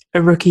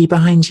a rookie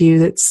behind you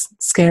that's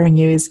scaring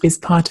you is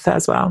part of that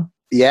as well.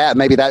 Yeah,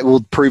 maybe that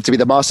will prove to be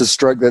the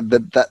masterstroke that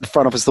the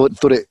front office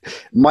thought it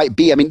might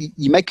be. I mean,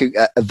 you make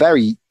a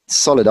very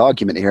solid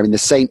argument here. I mean, the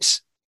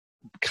Saints,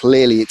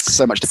 clearly it's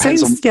so much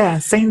depends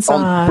Saints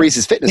on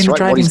Breeze's fitness, in the right?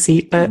 Driving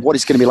seat, but what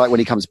he's going to be like when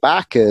he comes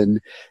back.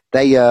 And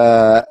they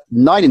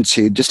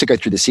 9-2, just to go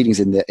through the seedings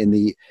in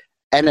the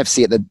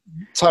NFC at the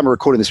time of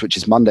recording this, which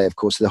is Monday, of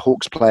course. The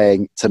Hawks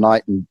playing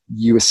tonight, and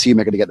you assume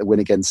they're going to get the win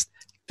against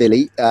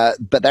Philly,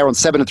 but they're on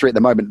 7-3 at the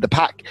moment. The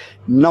Pack,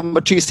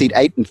 number 2 seed,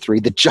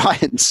 8-3. The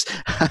Giants,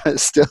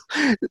 still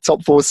the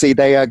top 4 seed.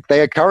 They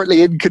are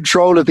currently in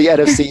control of the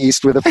NFC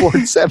East with a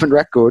 4-7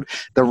 record.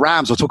 The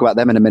Rams, we'll talk about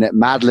them in a minute.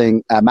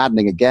 Maddening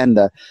again.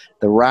 The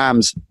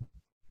Rams,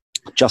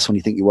 just when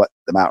you think you work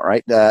them out,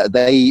 right?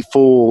 They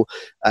fall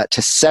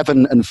to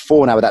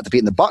 7-4 now without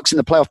defeating the Bucs in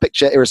the playoff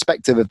picture,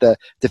 irrespective of the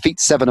defeat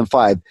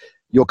 7-5.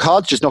 Your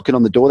Cards just knocking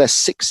on the door. They're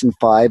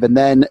 6-5. And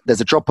then there's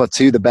a drop or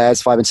two. The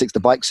Bears, 5-6. The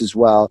Bikes as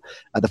well.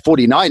 The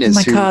 49ers.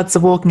 My Cards are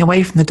walking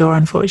away from the door,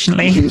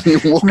 unfortunately.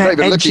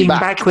 Edging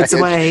backwards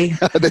away.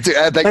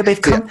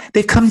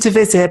 They've come to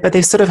visit, but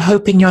they're sort of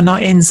hoping you're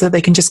not in so they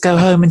can just go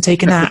home and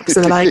take a nap.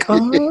 So they're like,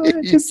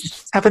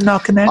 just have a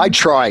knock and then. I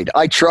tried.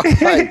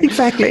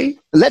 Exactly.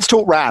 Let's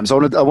talk Rams. I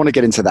want to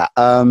get into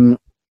that.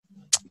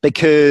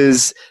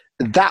 Because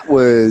that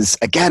was,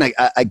 again,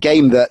 a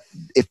game that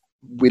if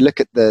we look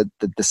at the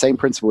same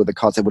principle with the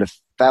Cards, they would have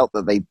felt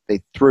that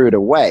they threw it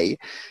away.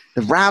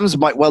 The Rams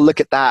might well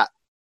look at that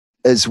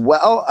as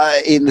well,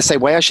 in the same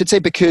way, I should say,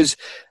 because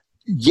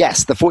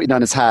yes, the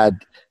 49ers had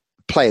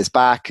players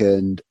back,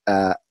 and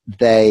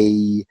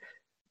they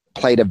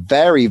played a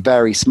very,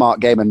 very smart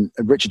game, and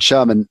Richard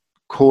Sherman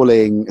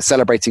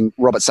celebrating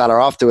Robert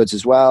Saleh afterwards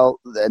as well,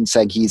 and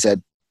saying he's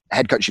a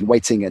head coach in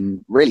waiting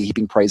and really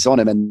heaping praise on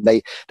him. And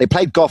they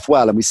played Goff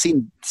well, and we've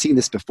seen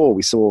this before.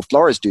 We saw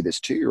Flores do this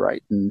too,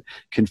 right? And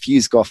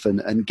confuse Goff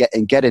and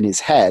get in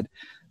his head.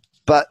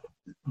 But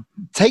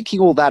taking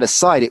all that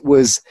aside, it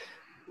was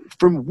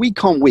from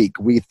week on week,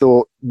 we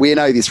thought, we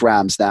know these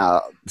Rams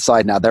now,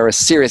 they're a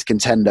serious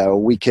contender.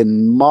 We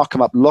can mark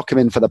them up, lock them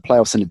in for the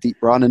playoffs in a deep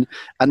run.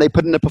 And they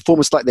put in a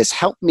performance like this.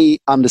 Help me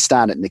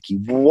understand it, Nikki.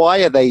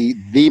 Why are they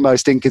the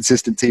most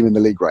inconsistent team in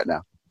the league right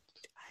now?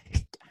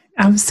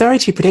 I'm sorry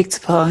to be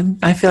predictable.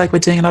 I feel like we're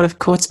doing a lot of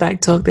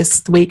quarterback talk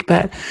this week,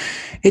 but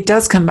it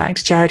does come back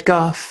to Jared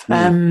Goff.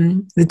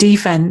 The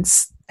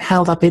defense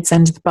held up its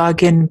end of the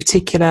bargain, in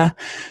particular.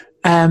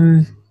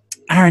 Aaron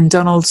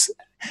Donald.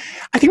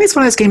 I think it's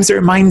one of those games that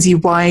reminds you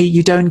why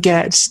you don't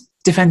get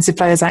defensive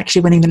players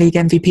actually winning the league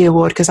MVP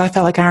award, because I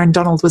felt like Aaron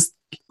Donald was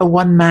a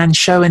one-man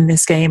show in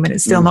this game, and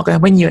it's still not going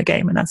to win you a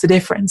game, and that's the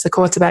difference. A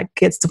quarterback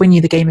gets to win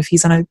you the game if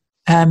he's on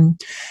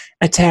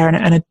a tear,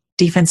 and a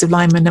defensive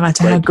lineman, no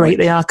matter how great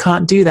they are,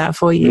 can't do that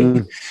for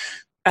you.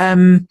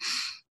 But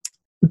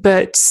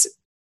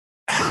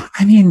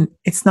I mean,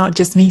 it's not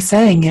just me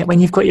saying it. When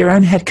you've got your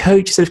own head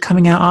coach sort of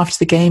coming out after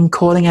the game,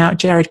 calling out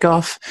Jared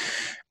Goff,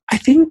 I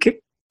think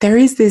there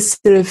is this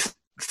sort of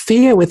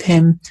fear with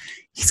him.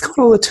 He's got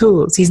all the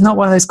tools. He's not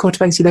one of those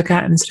quarterbacks you look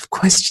at and sort of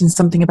question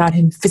something about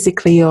him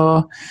physically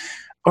or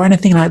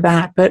anything like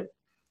that. But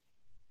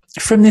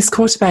from this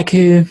quarterback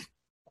who,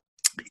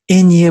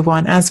 in year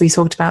one, as we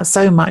talked about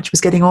so much,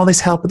 was getting all this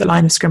help at the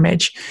line of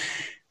scrimmage,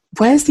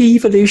 where's the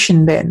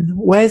evolution been?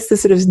 Where's the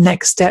sort of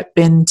next step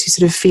been to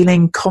sort of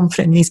feeling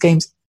confident in these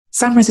games?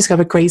 San Francisco have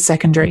a great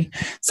secondary.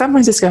 San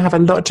Francisco have a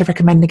lot to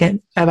recommend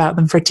about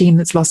them for a team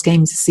that's lost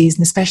games this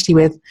season, especially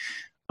with,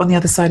 on the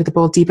other side of the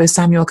ball, Deebo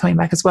Samuel coming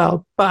back as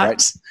well.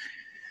 But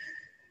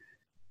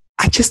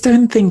I just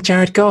don't think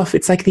Jared Goff,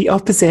 it's like the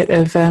opposite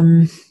of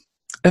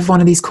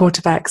one of these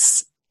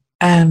quarterbacks,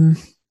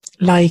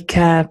 like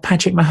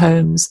Patrick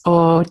Mahomes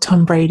or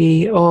Tom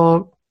Brady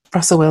or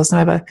Russell Wilson,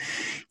 whoever,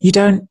 you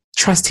don't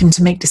trust him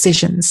to make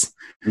decisions.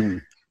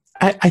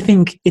 I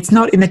think it's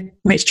not in the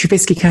Mitch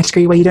Trubisky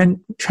category where you don't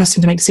trust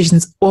him to make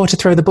decisions or to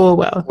throw the ball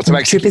well.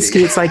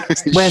 Trubisky, it's like,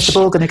 where's the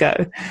ball going to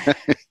go?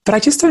 But I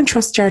just don't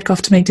trust Jared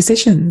Goff to make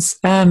decisions.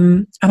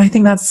 And I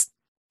think that's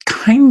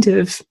kind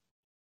of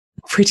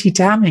pretty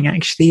damning,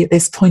 actually, at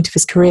this point of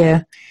his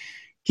career.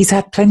 He's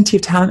had plenty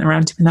of talent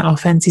around him in that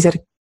offense. He's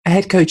had a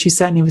head coach who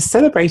certainly was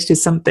celebrated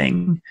as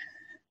something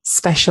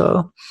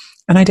special.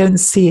 And I don't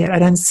see it. I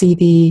don't see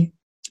the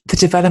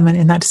development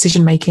in that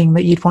decision-making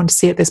that you'd want to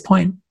see at this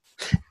point.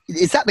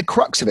 Is that the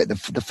crux of it,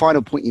 the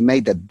final point you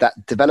made there,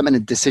 that development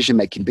and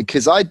decision-making?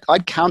 Because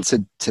I'd counter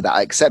to that.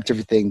 I accept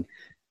everything,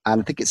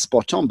 and I think it's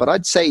spot on. But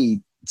I'd say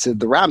to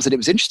the Rams, and it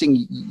was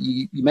interesting,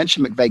 you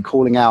mentioned McVay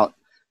calling out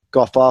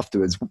Goff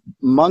afterwards.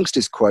 Amongst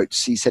his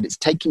quotes, he said, it's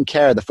taking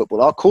care of the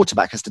football. Our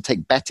quarterback has to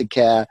take better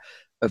care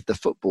of the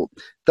football.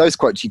 Those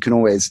quotes you can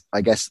always,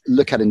 I guess,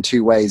 look at in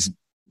two ways.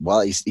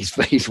 Well,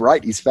 he's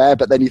right, he's fair,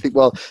 but then you think,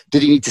 well,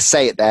 did he need to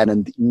say it then?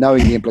 And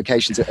knowing the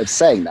implications of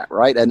saying that,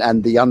 right?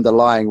 And the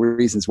underlying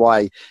reasons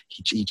why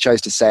he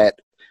chose to say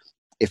it,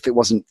 if it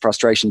wasn't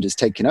frustration just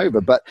taking over.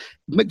 But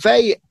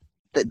McVay,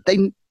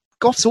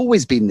 Goff's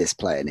always been this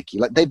player, Nicky.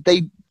 Like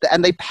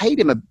they paid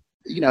him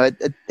a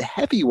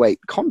heavyweight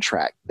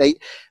contract.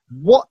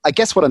 I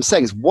guess what I'm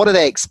saying is, what are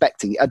they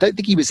expecting? I don't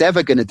think he was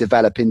ever going to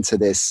develop into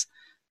this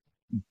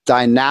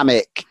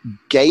dynamic,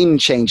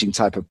 game-changing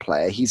type of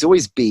player. He's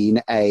always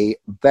been a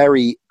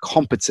very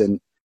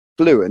competent,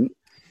 fluent.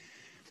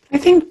 I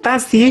think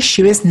that's the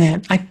issue, isn't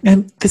it?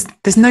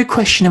 There's no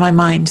question in my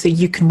mind that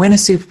you can win a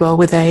Super Bowl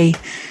with a,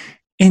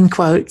 in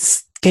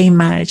quotes, game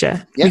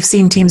manager. Yep. We've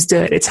seen teams do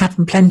it. It's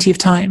happened plenty of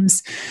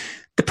times.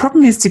 The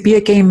problem is, to be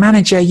a game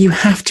manager, you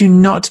have to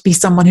not be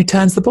someone who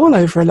turns the ball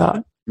over a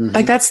lot. Mm-hmm.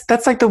 Like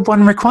that's like the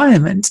one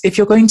requirement. If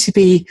you're going to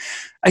be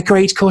a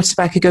great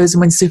quarterback who goes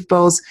and wins Super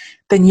Bowls,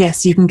 then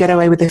yes, you can get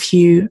away with a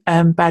few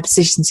bad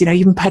decisions. You know,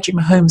 even Patrick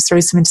Mahomes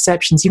throws some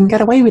interceptions. You can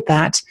get away with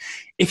that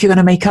if you're going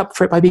to make up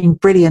for it by being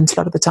brilliant a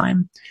lot of the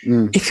time.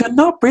 If you're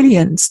not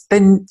brilliant,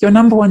 then your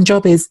number one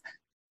job is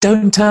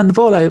don't turn the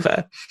ball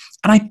over.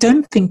 And I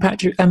don't think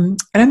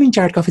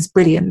Jared Goff is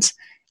brilliant,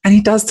 and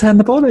he does turn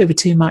the ball over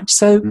too much.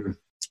 So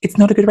it's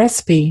not a good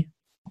recipe.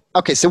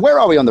 Okay, so where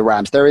are we on the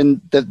Rams? They're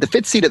in the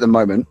fifth seed at the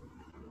moment.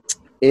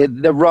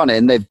 They're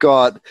running. They've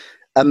got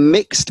a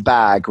mixed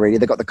bag, really.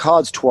 They've got the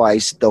Cards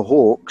twice, the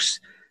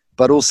Hawks,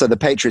 but also the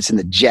Patriots and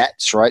the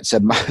Jets, right? So,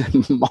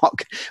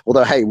 Mark,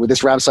 although, hey, with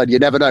this Rams side, you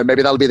never know.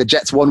 Maybe that'll be the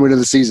Jets' one win of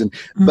the season.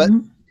 But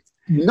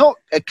not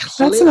a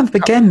clear... That's enough.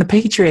 Again, the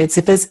Patriots.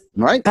 If there's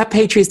right? That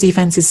Patriots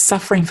defense is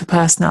suffering for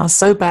personnel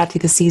so badly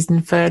this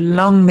season for a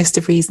long list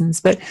of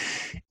reasons. But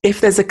if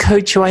there's a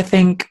coach who I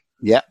think...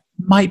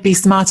 might be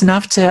smart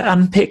enough to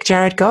unpick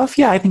Jared Goff.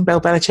 Yeah, I think Bill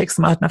Belichick's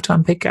smart enough to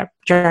unpick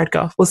Jared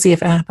Goff. We'll see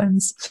if it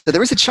happens. So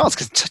there is a chance,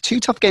 because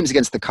two tough games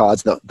against the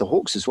Cards, the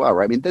Hawks as well,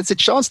 right? I mean, there's a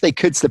chance they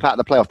could slip out of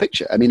the playoff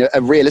picture. I mean,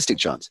 a realistic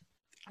chance.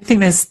 I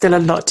think there's still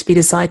a lot to be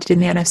decided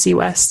in the NFC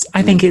West.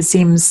 I think it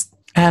seems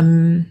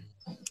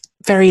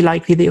very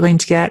likely that you're going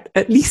to get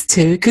at least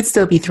two, could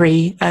still be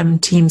three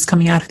teams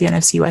coming out of the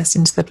NFC West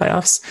into the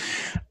playoffs.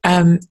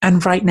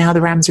 And right now,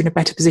 the Rams are in a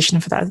better position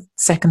for that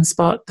second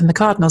spot than the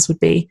Cardinals would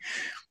be.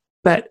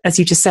 But as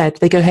you just said,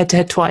 they go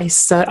head-to-head twice.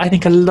 So I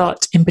think a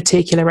lot in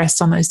particular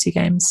rests on those two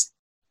games.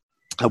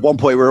 At one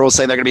point, we were all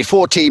saying there are going to be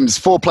four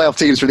playoff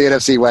teams from the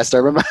NFC West. I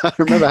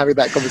remember having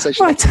that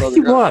conversation. Well, I tell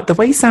you what, the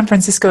way San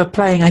Francisco are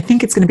playing, I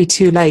think it's going to be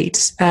too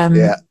late.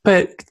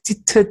 But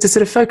to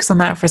sort of focus on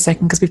that for a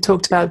second, because we've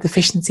talked about the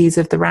deficiencies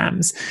of the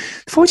Rams.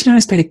 The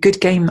 49ers played a good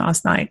game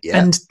last night,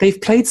 and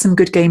they've played some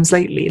good games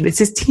lately.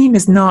 This team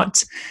is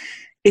not...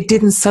 It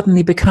didn't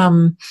suddenly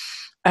become...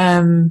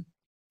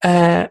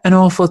 an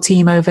awful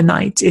team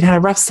overnight. It had a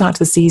rough start to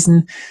the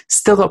season,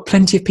 still got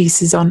plenty of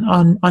pieces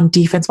on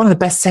defense, one of the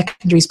best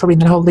secondaries probably in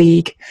the whole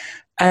league.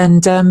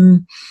 And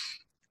if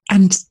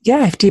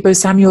Deebo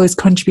Samuel is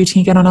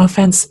contributing again on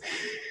offense,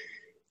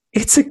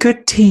 it's a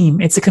good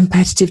team. It's a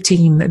competitive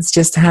team that's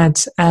just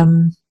had,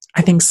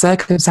 I think,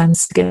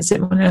 circumstances against it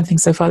more than anything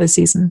so far this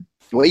season.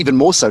 Well, even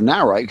more so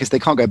now, right? Because they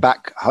can't go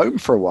back home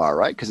for a while,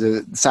 right? Because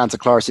of the Santa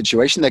Clara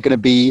situation. They're going to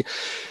be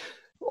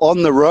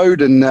on the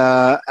road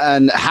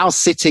and house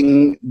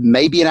sitting,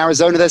 maybe in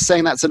Arizona. They're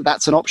saying that's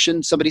an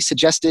option. Somebody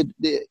suggested,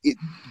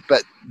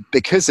 but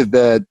because of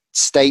the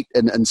state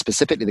and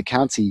specifically the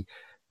county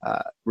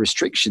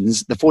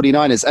restrictions, the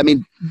 49ers, I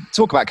mean,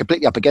 talk about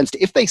completely up against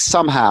it. If they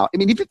somehow, I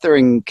mean, even if they're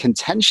in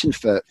contention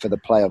for the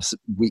playoffs,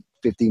 week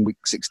 15, week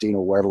 16,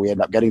 or wherever we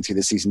end up getting to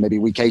this season, maybe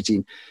week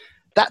 18,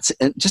 that's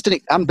just an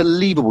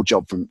unbelievable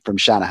job from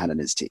Shanahan and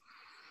his team.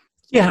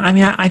 Yeah, I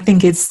mean, I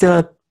think it's still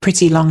a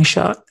pretty long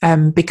shot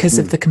because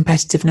of the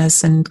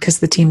competitiveness and because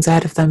the team's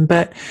ahead of them.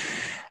 But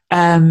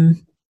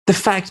the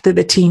fact that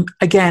the team,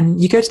 again,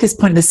 you go to this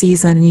point of the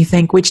season and you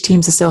think, which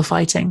teams are still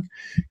fighting?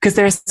 Because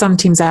there are some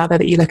teams out there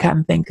that you look at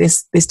and think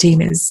this team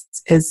is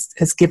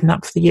has given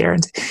up for the year.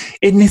 And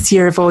in this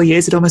year of all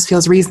years, it almost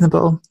feels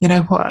reasonable. You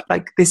know what?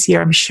 Like this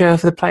year, I'm sure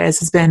for the players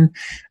has been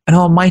an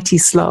almighty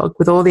slog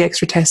with all the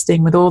extra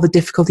testing, with all the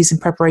difficulties in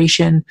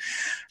preparation.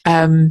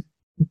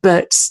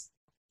 But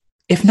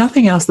if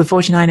nothing else, the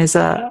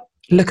 49ers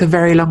look a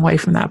very long way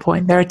from that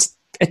point. They're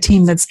a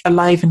team that's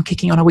alive and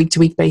kicking on a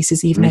week-to-week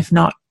basis, even if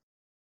not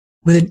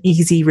with an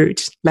easy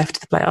route left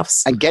to the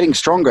playoffs. And getting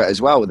stronger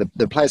as well with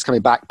the players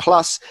coming back.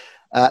 Plus,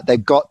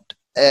 they've got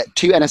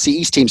two NFC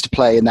East teams to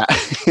play in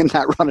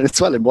that run as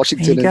well, in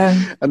Washington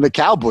and the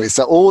Cowboys.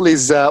 So all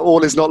is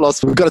not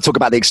lost. We've got to talk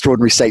about the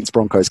extraordinary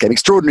Saints-Broncos game.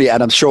 Extraordinary,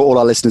 and I'm sure all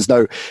our listeners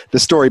know the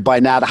story by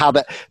now, how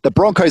the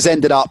Broncos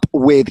ended up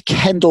with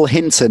Kendall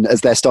Hinton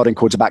as their starting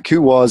quarterback, who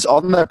was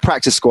on the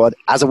practice squad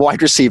as a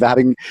wide receiver,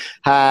 having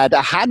had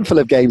a handful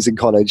of games in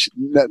college.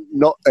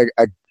 Not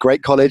a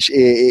great college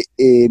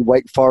in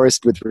Wake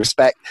Forest, with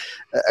respect,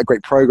 a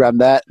great program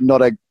there,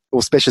 not a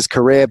auspicious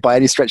career by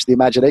any stretch of the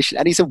imagination,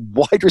 and he's a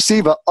wide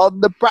receiver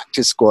on the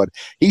practice squad.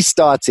 He's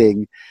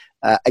starting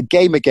a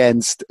game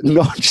against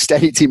not just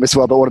any team as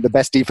well, but one of the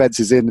best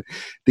defenses in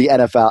the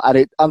NFL, and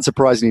it,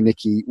 unsurprisingly,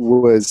 Nicky,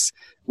 was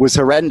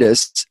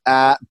horrendous,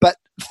 but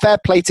fair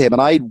play to him,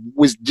 and I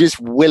was just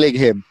willing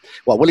him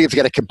to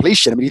get a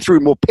completion. I mean, he threw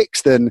more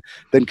picks than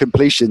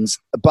completions,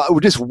 but we're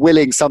just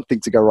willing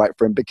something to go right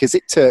for him, because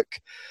it took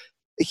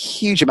a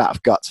huge amount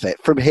of guts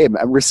from him,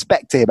 and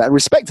respect to him, and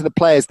respect to the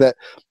players that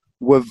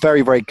were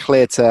very, very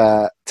clear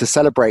to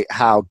celebrate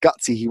how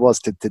gutsy he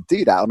was to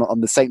do that on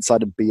the Saints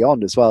side and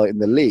beyond as well in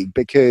the league,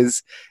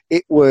 because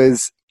it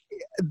was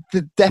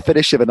the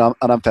definition of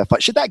an unfair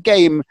fight. Should that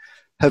game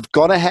have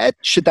gone ahead?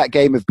 Should that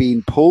game have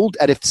been pulled?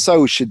 And if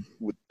so, should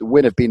the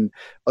win have been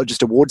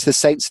just awarded to the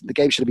Saints? The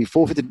game should have been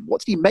forfeited. What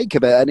did he make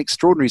of it? An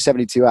extraordinary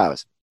 72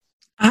 hours.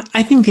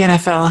 I think the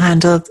NFL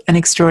handled an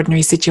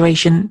extraordinary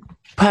situation.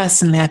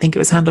 Personally, I think it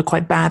was handled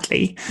quite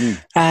badly.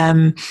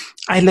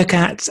 I look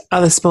at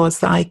other sports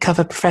that I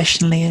cover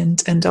professionally,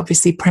 and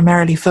obviously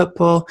primarily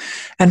football,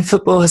 and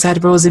football has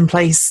had rules in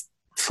place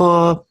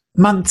for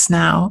months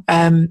now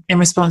in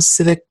response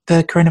to the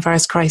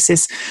coronavirus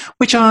crisis,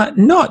 which are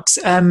not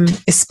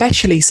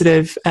especially sort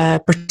of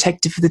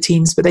protective for the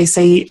teams, but they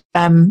say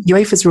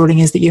UEFA's ruling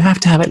is that you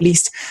have to have at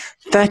least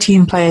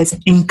 13 players,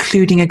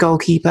 including a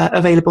goalkeeper,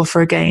 available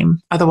for a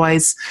game.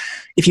 Otherwise,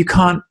 if you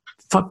can't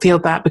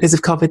field that because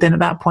of COVID, then at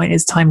that point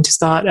it's time to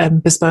start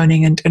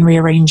postponing and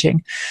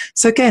rearranging.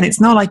 So again, it's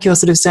not like you're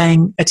sort of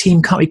saying a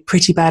team can't be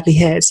pretty badly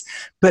hit,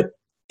 but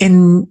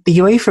in the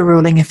UEFA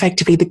ruling,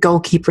 effectively the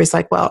goalkeeper is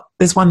like, well,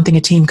 there's one thing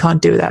a team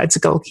can't do without, it's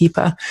a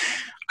goalkeeper.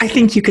 I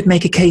think you could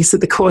make a case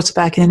that the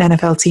quarterback in an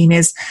NFL team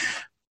is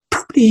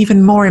probably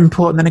even more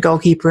important than a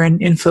goalkeeper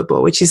in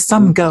football, which is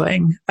some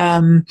going.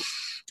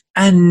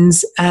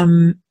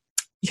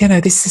 You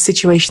know, this is a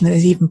situation that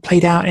has even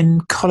played out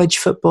in college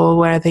football,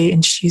 where they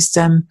introduced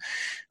some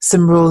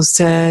rules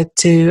to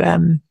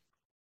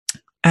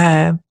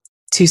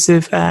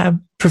sort of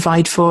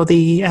provide for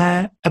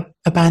the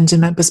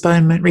abandonment,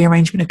 postponement,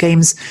 rearrangement of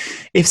games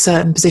if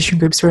certain position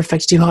groups were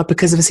affected too hard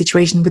because of a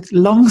situation with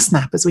long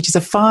snappers, which is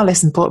a far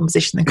less important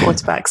position than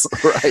quarterbacks.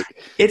 Right.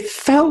 It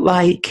felt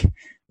like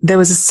there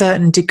was a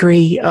certain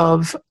degree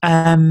of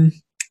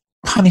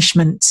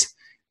punishment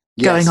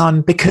going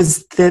on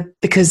because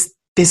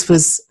this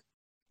was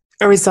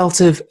a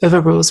result of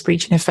a rules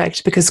breach in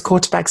effect, because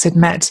quarterbacks had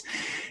met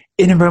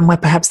in a room where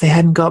perhaps they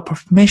hadn't got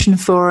proper permission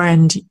for,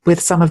 and with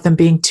some of them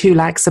being too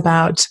lax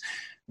about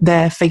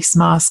their face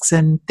masks.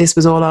 And this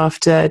was all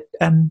after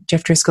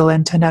Jeff Driscoll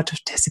then turned out to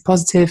have tested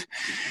positive.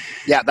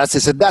 Yeah, that's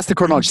it. So that's the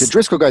chronology. So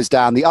Driscoll goes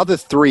down. The other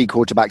three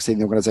quarterbacks in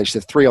the organization,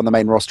 the three on the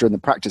main roster and the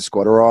practice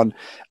squad,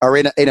 are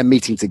in a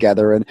meeting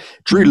together. And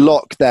Drew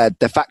Lock, their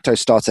de facto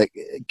starter,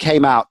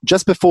 came out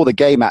just before the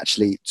game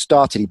actually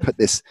started. He put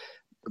this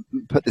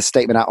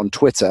statement out on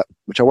Twitter,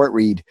 which I won't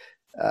read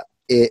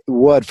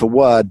word for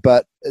word,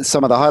 but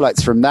some of the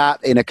highlights from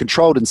that: in a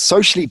controlled and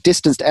socially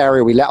distanced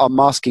area, we let our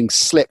masking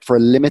slip for a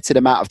limited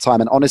amount of time.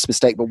 An honest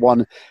mistake, but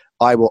one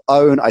I will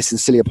own. I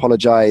sincerely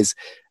apologize.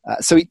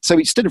 So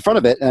he stood in front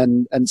of it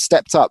and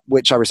stepped up,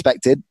 which I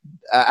respected.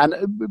 And,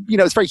 you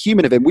know, it's very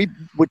human of him. We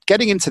were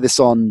getting into this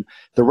on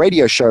the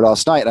radio show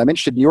last night, and I'm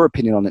interested in your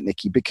opinion on it,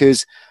 Nicky,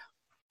 because,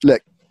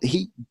 look,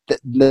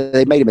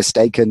 they made a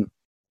mistake,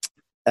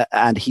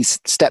 and he's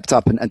stepped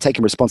up and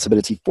taken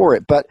responsibility for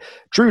it. But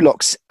Drew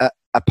Lock's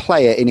a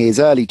player in his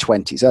early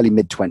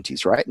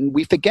mid-20s, right? And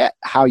we forget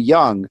how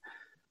young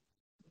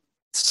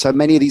so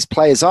many of these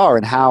players are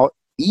and how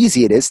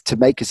easy it is to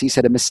make, as he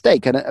said, a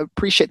mistake. And I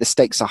appreciate the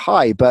stakes are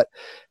high, but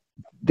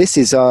this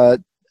is a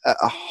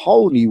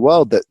whole new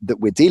world that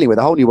we're dealing with,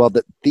 a whole new world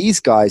that these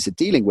guys are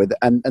dealing with.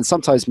 And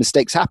sometimes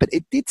mistakes happen.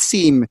 It did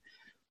seem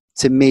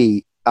to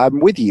me,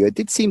 I'm with you, it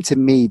did seem to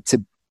me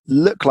to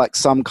look like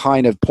some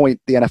kind of point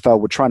the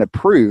NFL were trying to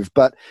prove,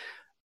 but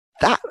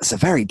that's a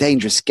very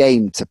dangerous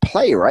game to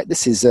play, right?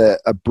 This is a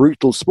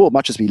brutal sport.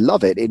 Much as we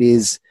love it, it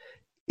is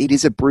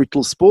a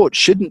brutal sport.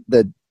 Shouldn't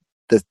the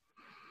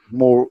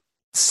more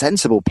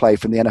sensible play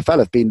from the NFL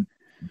have been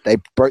they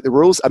broke the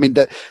rules. I mean,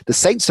 the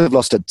Saints have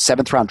lost a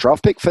 7th round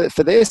draft pick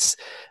for this.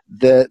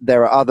 There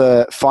are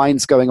other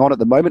fines going on at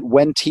the moment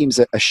when teams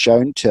are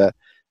shown to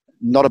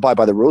not abide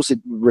by the rules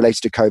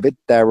related to COVID.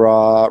 There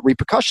are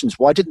repercussions.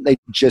 Why didn't they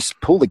just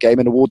pull the game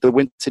and award the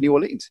win to New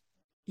Orleans?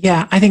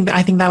 Yeah, I think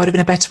that would have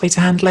been a better way to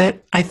handle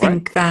it. I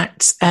think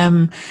that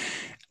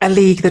a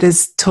league that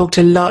has talked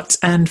a lot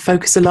and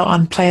focused a lot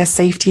on player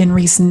safety in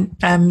recent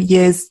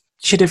years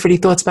should have really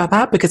thought about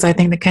that, because I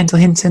think that Kendall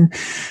Hinton,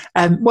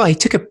 he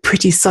took a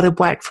pretty solid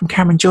whack from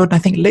Cameron Jordan, I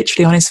think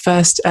literally on his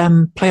first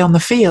play on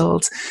the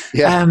field.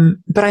 Yeah.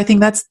 But I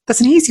think that's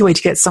an easy way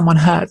to get someone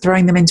hurt,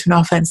 throwing them into an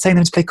offense, saying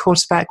them to play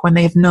quarterback when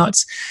they have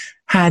not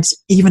had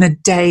even a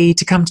day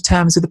to come to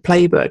terms with the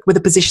playbook, with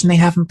a position they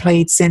haven't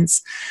played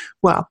since,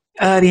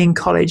 early in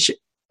college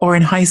or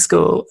in high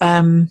school.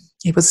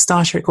 He was a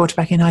starter at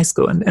quarterback in high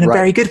school, and a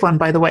very good one,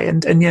 by the way.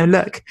 And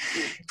look,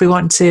 if we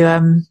want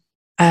to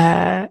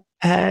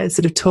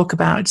sort of talk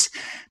about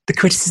the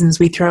criticisms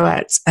we throw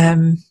at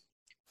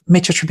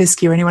Mitchell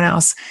Trubisky or anyone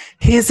else,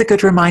 here's a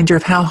good reminder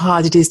of how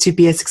hard it is to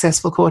be a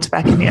successful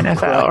quarterback in the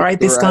NFL. Right?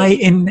 This guy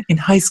in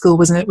high school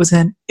was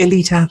an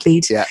elite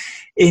athlete. Yeah.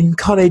 In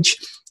college,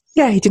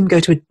 he didn't go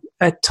to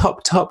a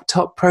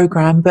top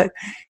program, but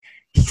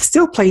he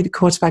still played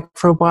quarterback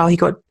for a while. He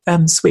got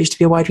switched to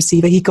be a wide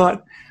receiver. He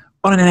got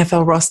on an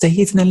NFL roster.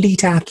 He's an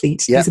elite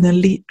athlete. Yep. He's an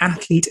elite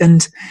athlete.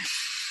 And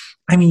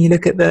I mean, you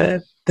look at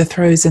the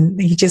throws, and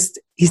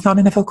he's not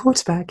an NFL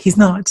quarterback. He's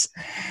not.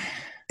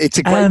 It's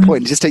a great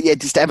point. Just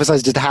to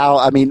emphasize just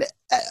how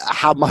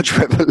much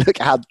look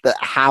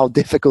how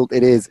difficult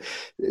it is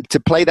to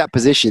play that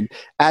position.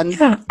 And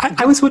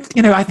I was,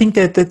 I think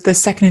that the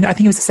second, I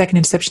think it was the second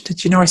interception to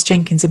Janoris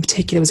Jenkins in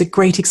particular was a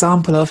great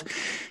example of,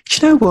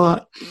 you know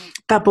what?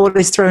 That ball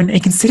is thrown a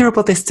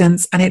considerable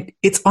distance and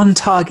it's on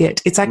target.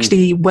 It's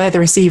actually where the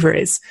receiver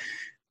is,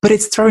 but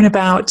it's thrown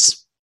about,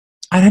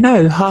 I don't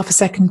know, half a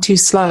second too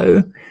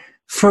slow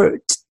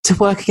to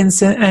work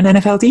against an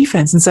NFL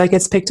defense. And so it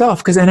gets picked off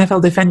because an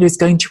NFL defender is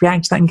going to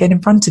react to that and get in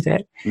front of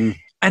it.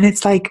 And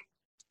it's like,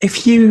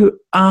 if you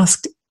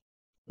asked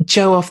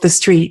Joe off the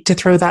street to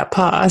throw that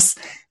pass,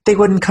 they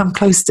wouldn't come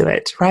close to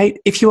it, right?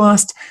 If you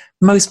asked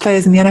most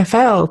players in the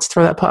NFL to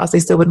throw that pass, they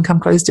still wouldn't come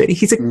close to it.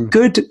 He's a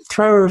good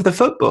thrower of the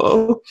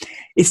football.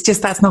 It's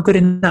just that's not good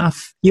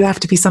enough. You have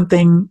to be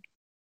something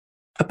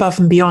above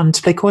and beyond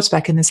to play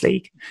quarterback in this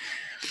league.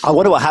 I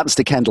wonder what happens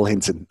to Kendall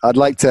Hinton. I'd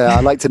like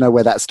to know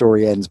where that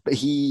story ends. But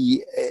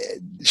he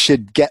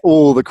should get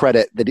all the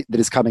credit that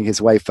is coming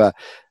his way for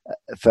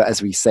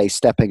as we say,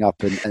 stepping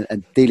up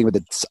and dealing with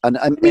it.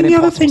 The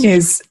other thing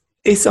is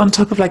on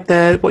top of like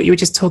what you were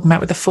just talking about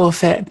with the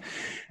forfeit.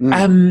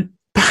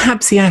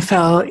 Perhaps the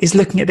NFL is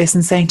looking at this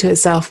and saying to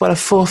itself, well, a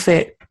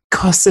forfeit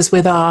costs us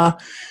with our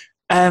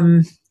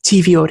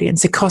TV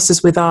audience. It costs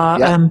us with our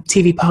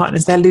TV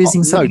partners. They're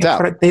losing something, a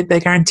product they're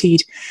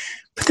guaranteed.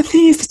 But the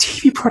thing is, the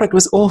TV product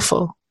was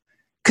awful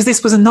because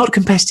this was a not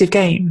competitive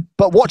game.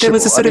 But there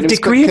was a sort of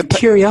degree of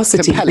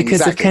curiosity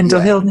because of Kendall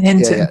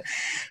Hinton. Yeah.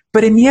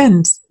 But in the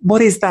end,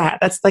 what is that?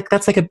 That's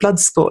like a blood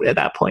sport at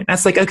that point.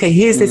 That's like, okay,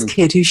 here's this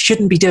kid who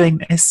shouldn't be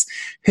doing this,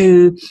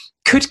 who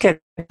could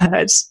get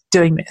hurt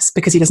doing this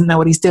because he doesn't know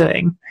what he's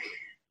doing.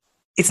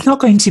 It's not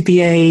going to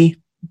be a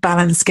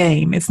balanced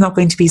game. It's not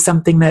going to be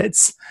something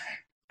that's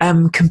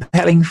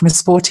compelling from a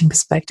sporting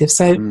perspective.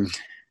 So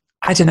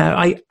I don't know.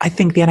 I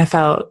think the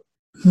NFL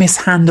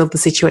mishandled the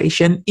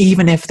situation,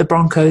 even if the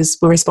Broncos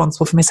were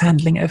responsible for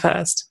mishandling it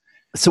first.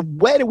 So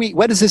where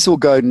does this all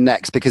go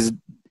next? Because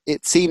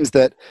it seems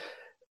that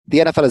the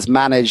NFL has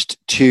managed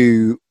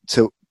to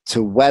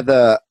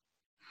weather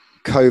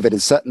COVID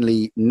and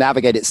certainly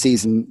navigate its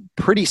season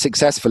pretty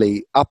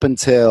successfully up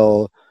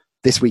until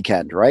this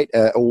weekend, right?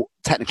 Or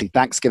technically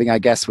Thanksgiving, I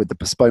guess, with the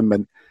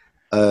postponement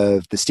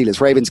of the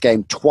Steelers-Ravens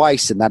game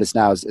twice. And that is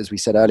now, as we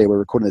said earlier, we're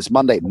recording this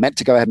Monday, meant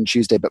to go ahead on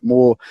Tuesday, but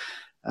more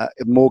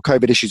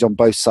COVID issues on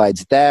both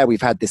sides there.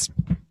 We've had this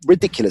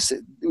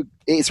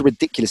it's a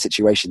ridiculous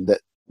situation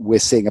that we're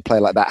seeing a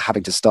player like that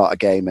having to start a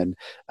game and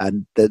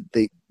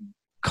the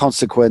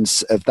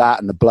consequence of that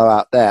and the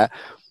blowout there.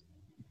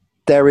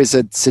 There is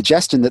a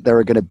suggestion that there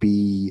are going to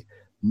be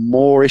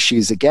more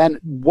issues again.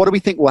 What do we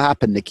think will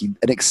happen, Nikki?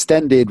 An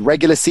extended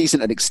regular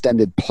season, an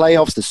extended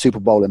playoffs, the Super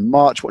Bowl in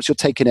March. What's your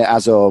take on it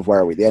as of, where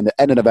are we? The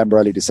end of November,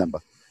 early December?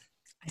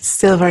 It's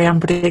still very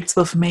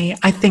unpredictable for me.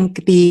 I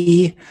think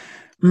the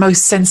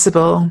most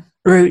sensible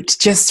route,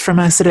 just from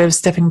a sort of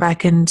stepping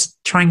back and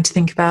trying to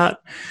think about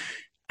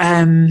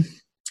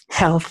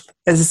health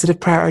as a sort of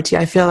priority,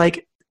 I feel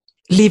like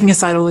leaving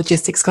aside all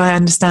logistics, because I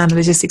understand the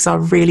logistics are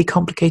really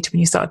complicated when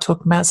you start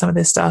talking about some of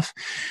this stuff.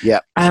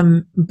 Yeah.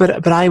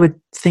 But I would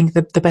think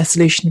that the best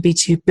solution would be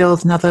to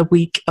build another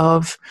week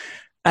of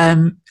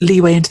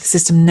leeway into the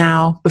system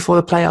now before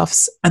the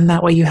playoffs, and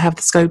that way you have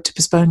the scope to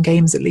postpone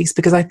games at least.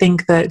 Because I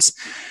think that,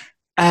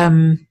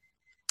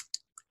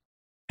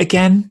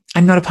 again,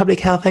 I'm not a public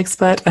health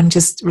expert. I'm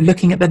just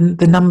looking at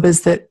the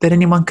numbers that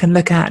anyone can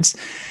look at.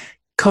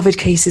 COVID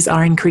cases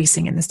are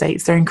increasing in the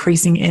States. They're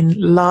increasing in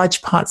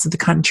large parts of the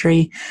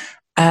country.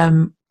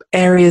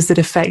 areas that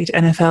affect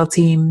NFL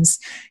teams,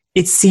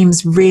 it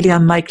seems really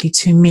unlikely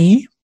to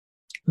me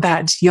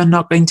that you're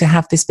not going to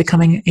have this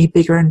becoming a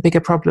bigger and bigger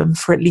problem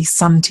for at least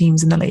some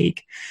teams in the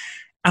league.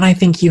 And I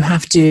think you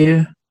have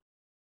to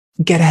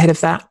get ahead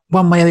of that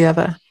one way or the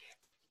other.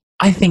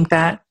 I think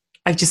that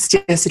I've just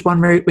suggested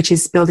one route, which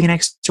is building an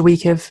extra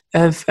week of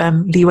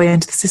leeway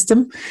into the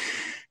system.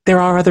 There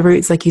are other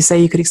routes, like you say,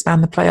 you could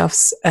expand the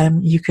playoffs.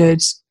 You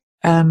could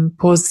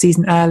pause the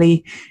season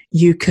early.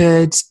 You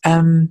could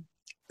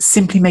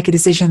simply make a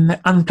decision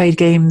that unplayed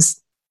games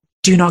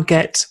do not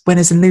get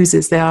winners and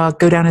losers. They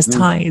go down as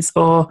ties,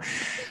 or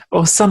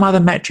some other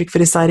metric for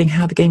deciding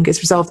how the game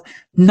gets resolved.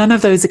 None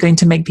of those are going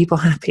to make people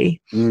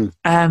happy.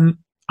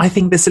 I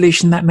think the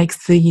solution that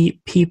makes the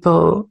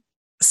people,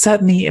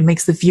 certainly it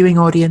makes the viewing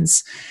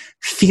audience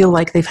feel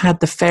like they've had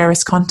the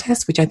fairest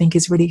contest, which I think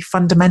is really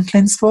fundamental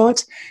in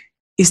sport,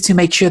 is to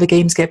make sure the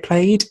games get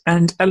played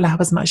and allow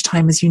as much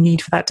time as you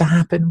need for that to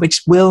happen,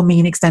 which will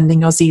mean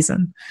extending your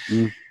season.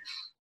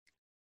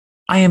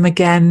 I am,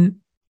 again,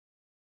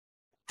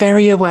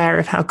 very aware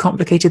of how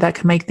complicated that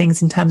can make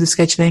things in terms of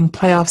scheduling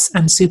playoffs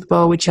and Super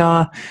Bowl, which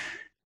are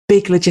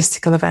big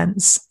logistical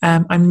events.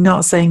 I'm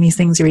not saying these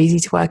things are easy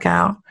to work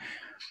out,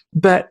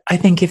 but I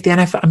think if the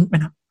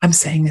NFL, I'm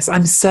saying this,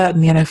 I'm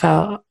certain the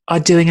NFL are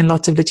doing a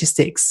lot of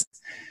logistics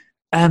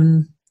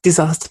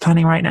disaster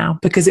planning right now,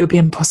 because it would be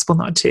impossible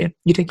not to.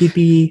 You'd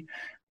be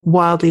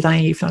wildly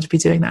naive not to be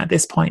doing that at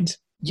this point.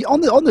 On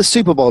the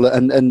Super Bowl,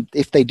 and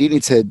if they do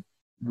need to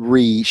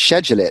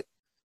reschedule it,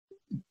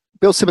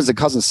 Bill Simmons and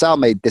Cousin Sal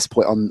made this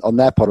point on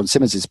their pod, on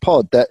Simmons'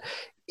 pod, that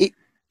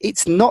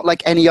it's not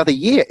like any other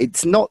year.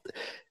 It's not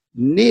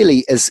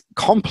nearly as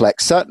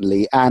complex,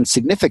 certainly, and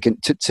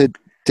significant to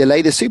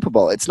delay the Super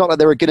Bowl. It's not like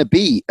there are going to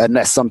be,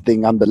 unless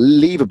something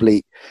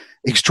unbelievably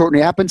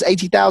extraordinary happens,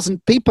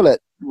 80,000 people at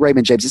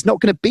Raymond James. It's not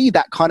going to be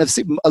that kind of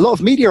 – a lot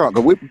of media aren't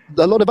going.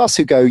 A lot of us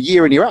who go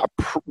year in, year out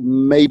are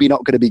maybe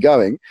not going to be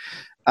going.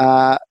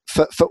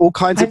 For all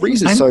kinds of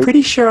reasons. I'm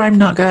pretty sure I'm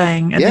not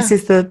going. And this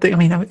is I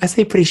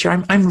say pretty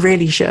sure. I'm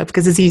really sure,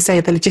 because as you say,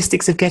 the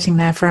logistics of getting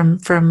there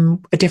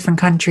from a different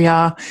country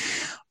are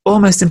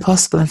almost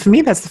impossible. And for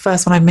me, that's the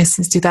first one I've missed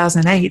since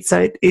 2008.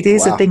 So it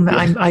is a thing that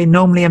I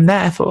normally am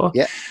there for.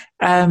 Yeah.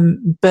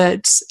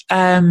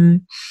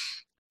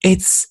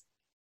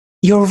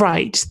 You're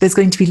right. There's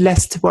going to be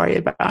less to worry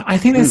about. I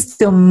think there's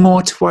still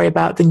more to worry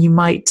about than you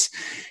might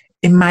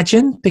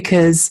imagine,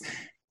 because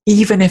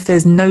even if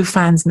there's no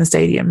fans in the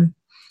stadium,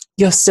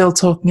 you're still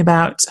talking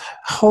about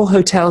whole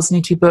hotels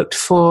need to be booked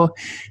for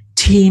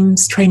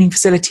teams, training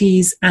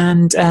facilities,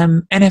 and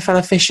NFL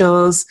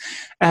officials,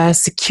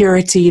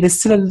 security. There's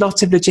still a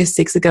lot of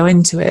logistics that go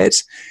into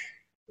it.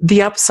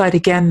 The upside,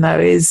 again,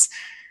 though, is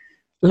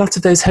a lot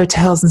of those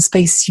hotels and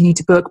spaces you need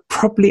to book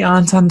probably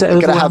aren't under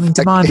overwhelming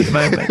demand at the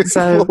moment.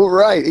 So, well,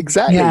 right,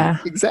 exactly, yeah.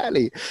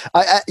 Exactly.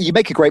 You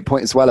make a great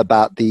point as well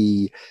about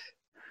the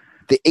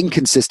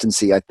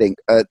inconsistency, I think,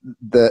 and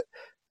the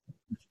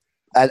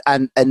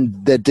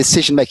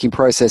decision-making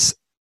process.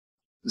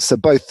 So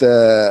both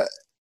the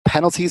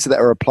penalties that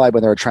are applied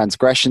when there are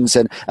transgressions,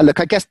 and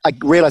look, I guess I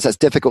realize that's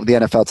difficult for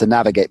the NFL to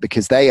navigate,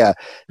 because they are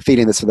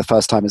feeling this for the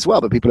first time as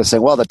well. But people are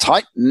saying, well, the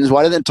Titans,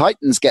 why don't the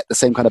Titans get the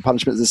same kind of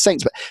punishment as the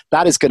Saints? But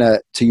that is going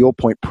to your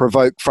point,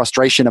 provoke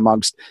frustration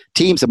amongst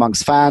teams,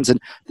 amongst fans. And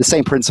the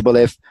same principle,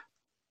 if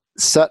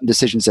certain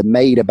decisions are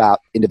made about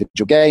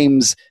individual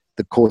games,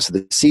 the course of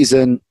the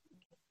season,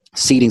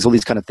 seedings, all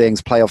these kind of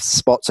things, playoff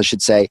spots, I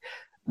should say,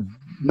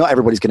 not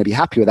everybody's going to be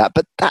happy with that.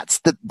 But that's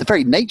the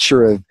very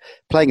nature of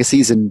playing a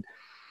season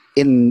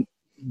with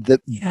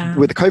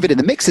the COVID in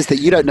the mix, is that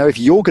you don't know if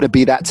you're going to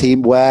be that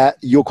team where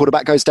your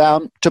quarterback goes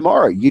down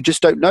tomorrow. You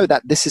just don't know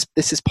that. This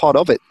is part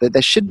of it. That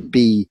there shouldn't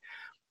be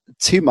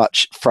too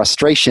much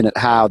frustration at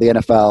how the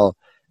NFL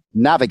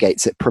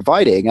navigates it,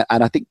 providing,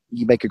 and I think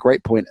you make a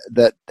great point,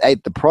 that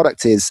the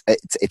product is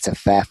it's a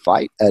fair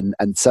fight, and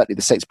certainly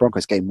the Saints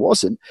Broncos game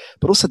wasn't,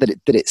 but also that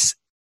it's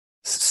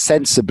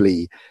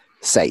sensibly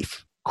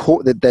safe.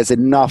 That there's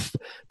enough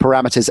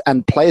parameters,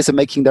 and players are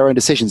making their own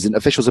decisions, and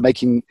officials are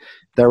making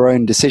their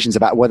own decisions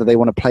about whether they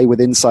want to play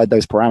inside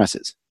those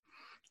parameters.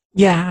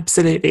 Yeah,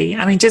 absolutely.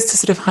 I mean, just to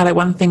sort of highlight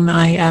one thing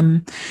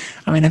that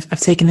I've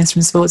taken this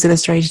from Sports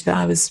Illustrated that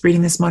I was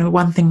reading this morning.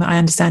 One thing that I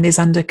understand is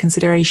under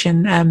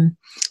consideration,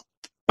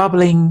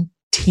 bubbling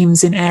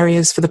teams in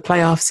areas for the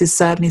playoffs is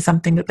certainly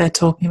something that they're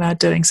talking about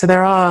doing. So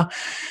there are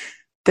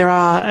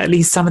at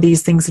least some of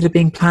these things that are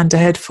being planned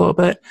ahead for,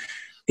 but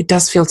it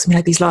does feel to me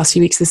like these last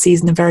few weeks of the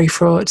season are very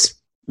fraught.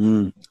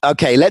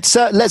 Okay, let's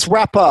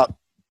wrap up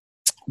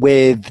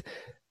with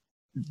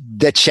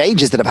the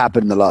changes that have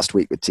happened in the last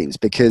week with teams,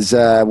 because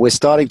we're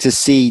starting to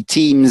see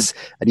teams,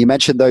 and you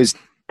mentioned those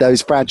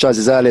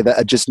franchises earlier that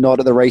are just not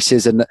at the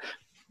races and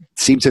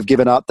seem to have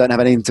given up, don't have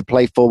anything to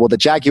play for. Well, the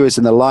Jaguars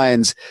and the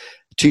Lions,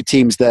 two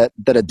teams that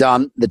are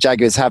done. The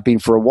Jaguars have been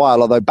for a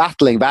while, although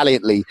battling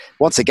valiantly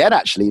once again.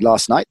 Actually,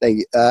 last night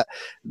they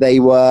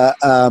were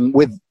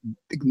with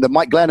the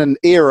Mike Glennon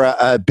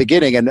era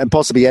beginning and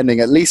possibly ending.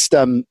 At least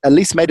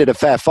made it a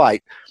fair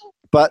fight.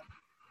 But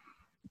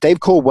Dave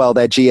Caldwell,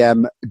 their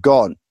GM,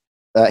 gone.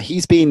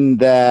 He's been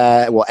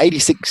there,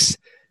 86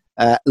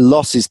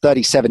 losses,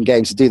 37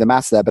 games, to do the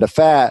maths there, but a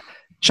fair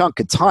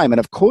chunk of time. And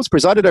of course,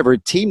 presided over a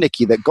team,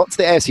 Nikki, that got to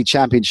the AFC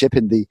Championship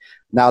in the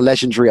now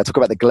legendary, I talk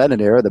about the Glennon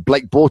era, the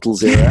Blake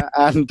Bortles era,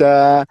 and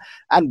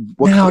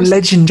now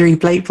legendary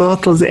Blake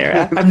Bortles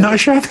era. I'm not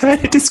sure I've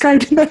heard it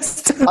described in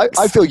those terms.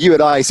 I feel you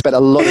and I spent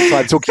a lot of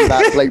time talking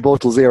about Blake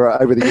Bortles era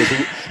over the years.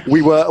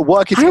 We were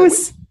working. I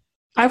was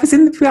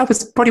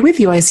probably with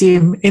you, I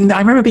assume. I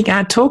remember being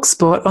at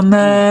TalkSport on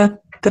the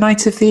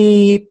night of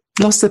the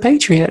loss to the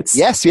Patriots.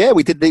 Yes, yeah,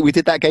 we did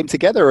that game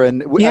together,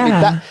 and I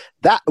mean,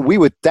 that we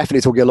were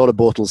definitely talking a lot of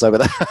Bortles over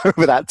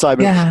that time.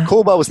 Yeah.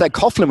 Coldwell was there,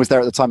 Coughlin was there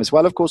at the time as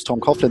well, of course.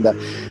 Tom Coughlin,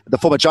 the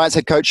former Giants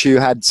head coach who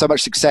had so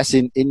much success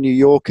in New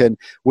York and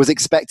was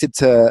expected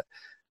to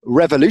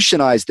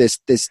revolutionize this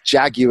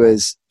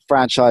Jaguars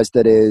franchise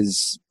that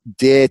is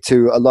dear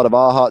to a lot of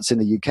our hearts in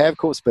the UK, of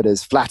course, but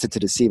is flattered to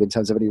deceive in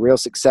terms of any real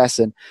success.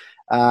 And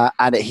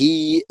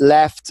he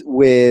left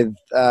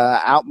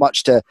without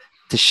much to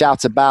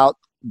shout about.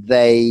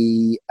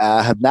 They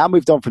have now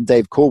moved on from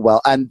Dave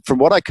Caldwell. And from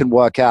what I can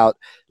work out,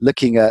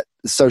 looking at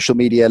social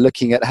media,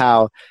 looking at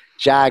how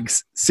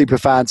Jags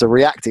superfans are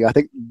reacting, I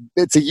think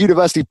it's a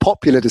universally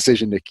popular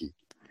decision, Nikki.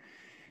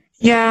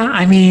 Yeah,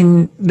 I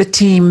mean, the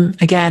team,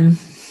 again,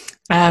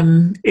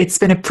 it's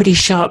been a pretty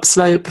sharp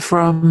slope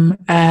from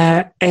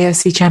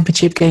AFC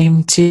Championship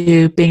game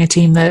to being a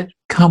team that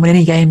can't win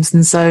any games.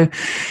 And so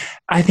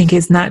I think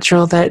it's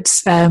natural that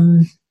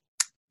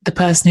the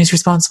person who's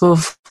responsible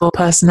for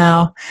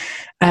personnel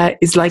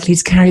is likely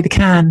to carry the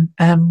can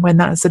when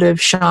that sort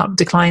of sharp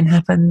decline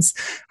happens.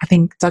 I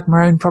think Doug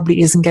Marrone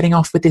probably isn't getting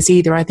off with this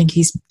either. I think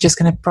he's just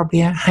going to probably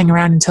hang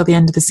around until the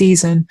end of the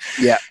season.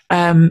 Yeah.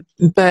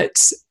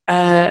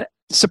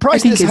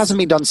 Surprised this hasn't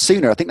been done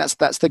sooner. I think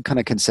that's the kind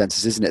of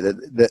consensus, isn't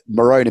it? That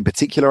Marrone in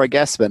particular, I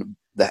guess, but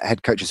the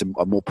head coaches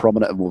are more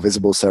prominent and more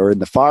visible, so are in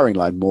the firing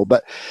line more.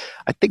 But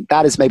I think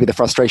that is maybe the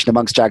frustration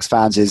amongst Jags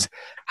fans, is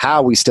how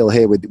are we still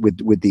here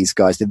with these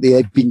guys?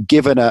 They've been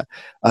given a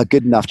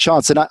good enough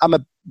chance. And I'm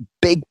a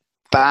big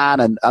fan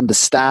and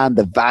understand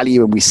the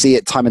value, and we see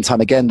it time and time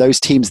again. Those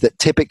teams that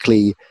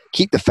typically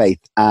keep the faith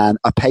and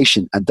are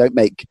patient and don't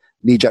make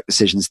knee-jerk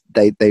decisions,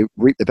 they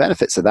reap the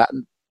benefits of that.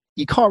 And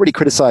you can't really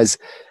criticize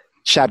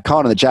Shad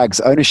Khan and the Jags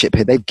ownership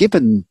here. They've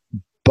given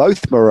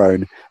both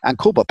Marrone and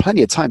Caldwell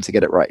plenty of time to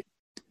get it right.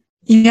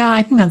 Yeah,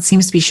 I think that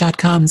seems to be Shad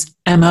Khan's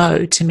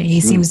MO to me. He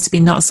seems to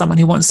be not someone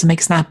who wants to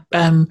make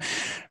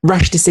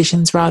rush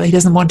decisions, rather. He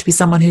doesn't want to be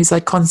someone who's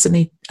like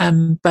constantly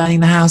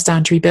burning the house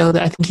down to rebuild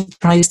it. I think he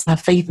tries to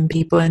have faith in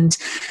people and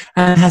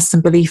has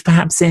some belief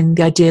perhaps in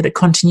the idea that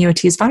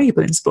continuity is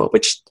valuable in sport,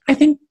 which I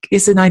think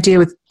is an idea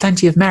with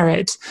plenty of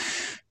merit.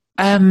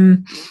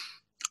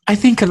 I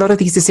think a lot of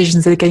these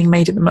decisions that are getting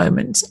made at the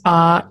moment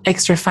are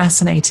extra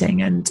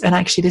fascinating. And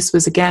actually this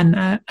was,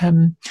 again,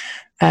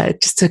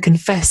 just to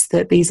confess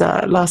that these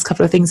last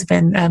couple of things have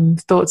been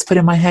thoughts put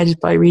in my head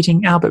by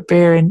reading Albert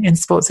Breer in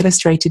Sports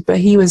Illustrated. But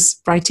he was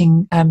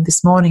writing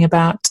this morning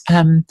about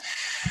the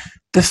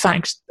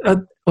fact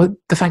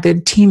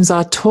that teams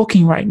are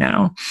talking right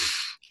now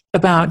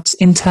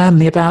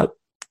internally about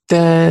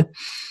the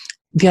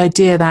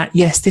idea that,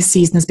 yes, this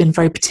season has been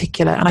very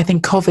particular. And I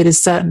think COVID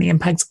has certainly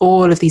impacts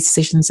all of these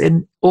decisions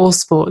in all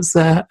sports,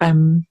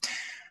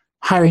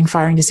 hiring,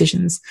 firing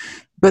decisions.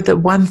 But that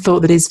one thought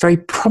that is very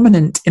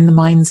prominent in the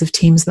minds of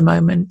teams at the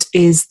moment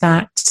is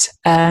that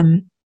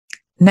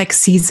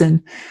next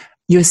season,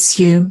 you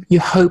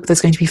hope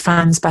there's going to be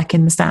fans back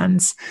in the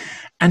stands.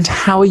 And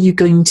how are you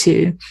going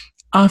to,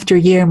 after a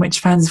year in which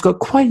fans have got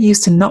quite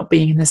used to not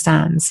being in the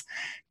stands,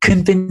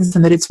 convince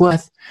them that it's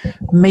worth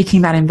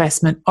making that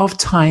investment of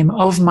time,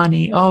 of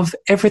money, of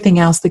everything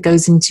else that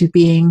goes into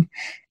being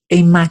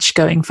a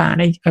match-going fan,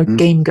 a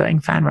game-going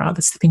fan,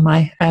 rather, slipping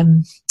my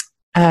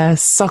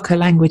soccer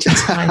language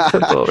into my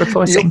football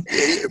reporting.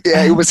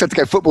 Yeah, you almost had to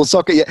go football,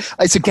 soccer. Yeah,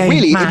 it's a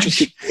really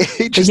interesting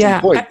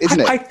point,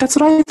 isn't it? That's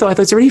what I thought. I thought it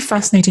was a really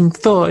fascinating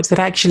thought that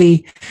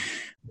actually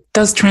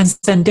does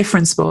transcend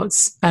different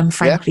sports,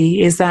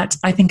 frankly, is that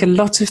I think a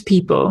lot of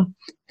people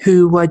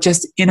who were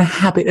just in a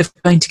habit of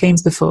going to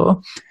games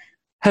before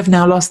have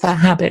now lost that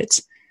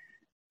habit.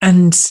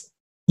 And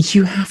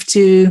you have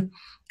to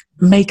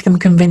make them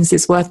convinced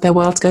it's worth their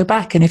while to go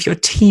back. And if your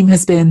team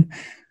has been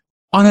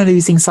on a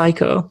losing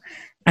cycle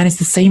and it's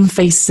the same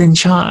faces in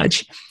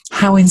charge,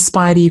 how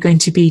inspired are you going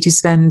to be to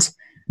spend,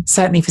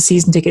 certainly for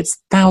season tickets,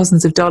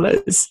 thousands of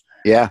dollars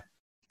to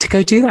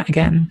go do that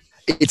again?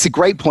 It's a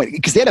great point,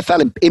 because the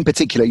NFL in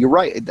particular, you're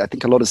right. I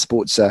think a lot of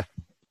sports are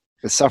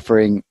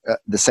suffering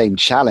the same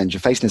challenge,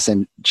 facing the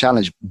same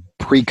challenge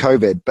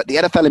pre-COVID. But the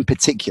NFL in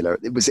particular,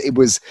 it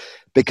was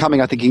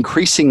becoming, I think,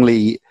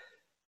 increasingly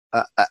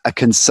a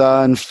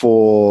concern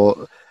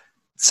for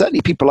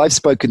certainly people I've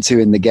spoken to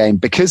in the game,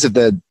 because of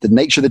the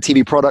nature of the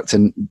TV product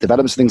and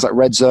developments of things like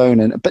Red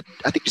Zone. But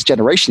I think just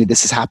generationally,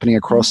 this is happening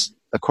across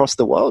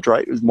the world,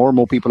 right? More and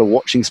more people are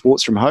watching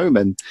sports from home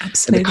and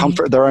in the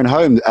comfort of their own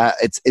home.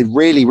 It's a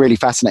really, really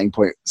fascinating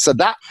point. So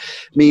that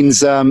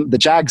means the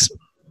Jags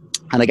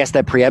And I guess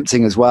they're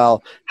preempting as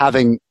well,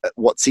 having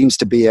what seems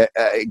to be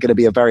going to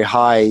be a very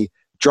high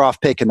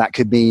draft pick, and that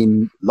could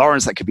mean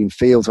Lawrence, that could mean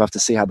Fields. We'll have to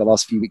see how the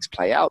last few weeks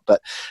play out.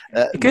 But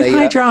a good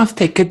high draft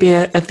pick could be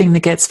a thing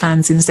that gets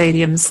fans in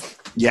stadiums.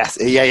 Yes,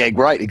 yeah,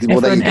 right.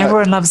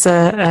 Everyone loves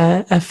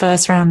a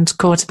first-round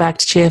quarterback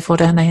to cheer for,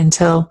 don't they?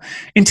 Until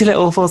it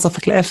all falls off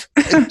a cliff.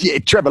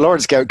 Trevor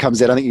Lawrence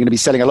comes in. I think you're going to be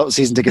selling a lot of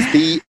season tickets.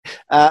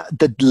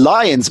 The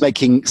Lions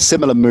making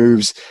similar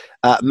moves.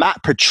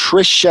 Matt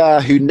Patricia,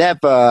 who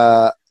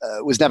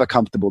was never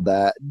comfortable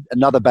there.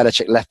 Another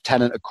Belichick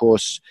lieutenant, of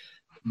course,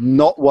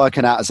 not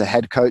working out as a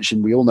head coach,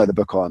 and we all know the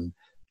book on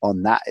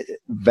that.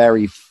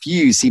 Very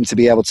few seem to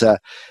be able to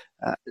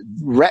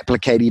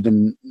replicate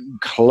even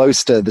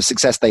close to the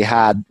success they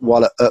had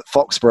while at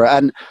Foxborough.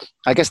 And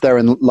I guess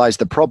therein lies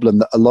the problem,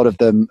 that a lot of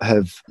them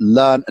have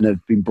learned and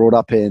have been brought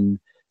up in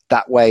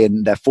that way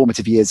in their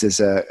formative years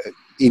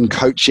in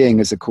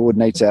coaching as a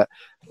coordinator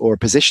or a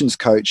positions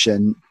coach,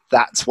 and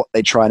that's what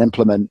they try and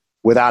implement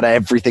without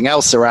everything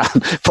else around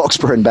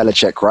Foxborough and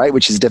Belichick, right?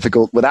 Which is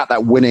difficult. Without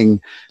that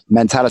winning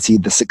mentality,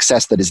 the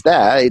success that is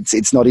there,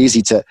 it's not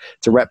easy to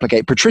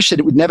replicate. Patricia,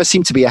 it would never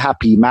seem to be a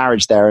happy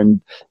marriage there,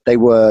 and they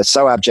were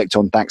so abject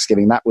on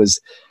Thanksgiving. That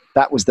was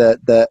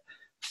the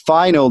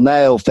final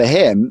nail for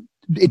him.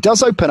 It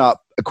does open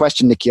up a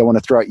question, Nikki, I want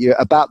to throw at you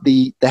about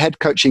the head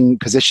coaching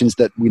positions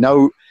that we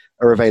know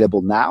are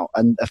available now,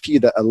 and a few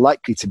that are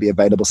likely to be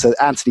available. So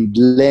Anthony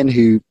Lynn,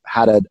 who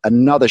had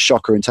another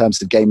shocker in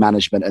terms of game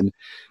management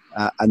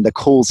and the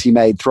calls he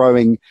made,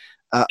 throwing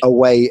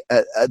away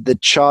the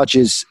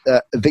Chargers'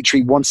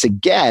 victory once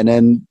again.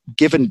 And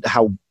given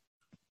how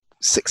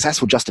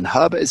successful Justin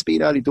Herbert has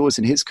been early doors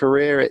in his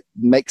career, it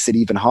makes it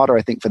even harder,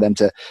 I think, for them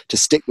to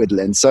stick with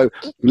Lynn. So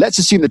let's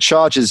assume the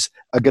Chargers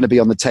are going to be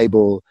on the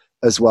table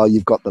as well.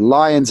 You've got the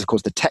Lions, of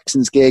course, the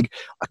Texans gig.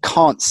 I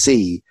can't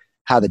see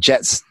how the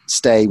Jets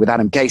stay with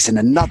Adam Gase, and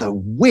another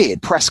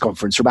weird press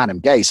conference from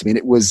Adam Gase. I mean,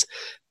 it was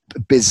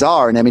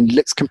bizarre, and I mean, it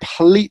looks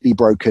completely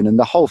broken, and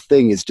the whole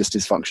thing is just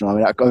dysfunctional. I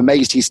mean, I'm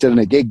amazed he's still in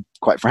a gig,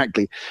 quite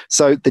frankly.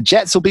 So the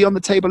Jets will be on the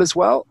table as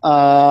well.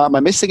 Am I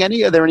missing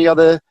any? Are there any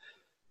other?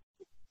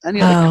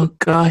 Oh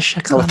gosh,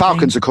 I can't the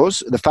Falcons, of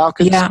course. The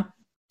Falcons. Yeah.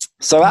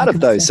 So out of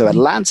those, so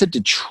Atlanta,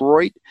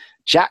 Detroit,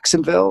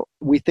 Jacksonville,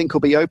 we think will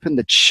be open.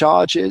 The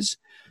Chargers.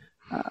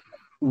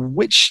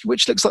 Which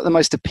looks like the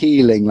most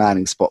appealing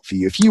landing spot for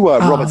you? If you were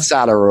Robert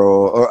Saleh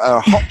or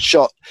a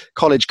hotshot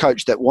college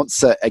coach that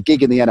wants a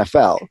gig in the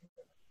NFL,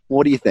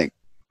 what do you think?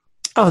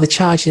 Oh, the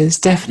Chargers,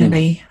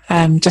 definitely.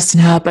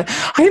 Justin Herbert.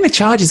 I think the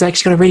Chargers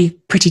actually got a really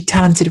pretty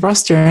talented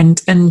roster, and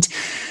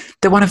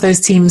they're one of those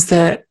teams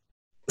that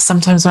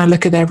sometimes when I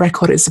look at their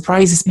record, it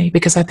surprises me,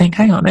 because I think,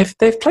 hang on,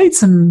 they've played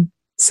some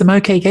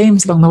okay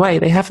games along the way.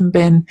 They haven't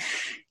been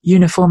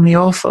uniformly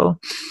awful.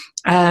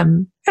 I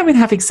mean,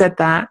 having said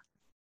that,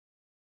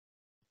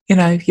 you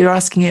know, you're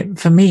asking it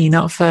for me,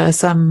 not for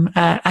some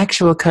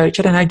actual coach.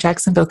 I don't know,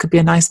 Jacksonville could be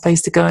a nice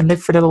place to go and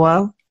live for a little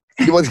while.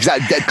 Well,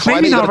 exactly.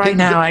 Maybe not right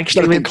now,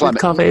 actually, with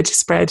COVID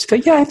spread.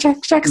 But yeah,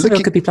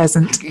 Jacksonville could be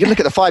pleasant. You can look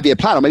at the 5-year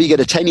plan, or maybe you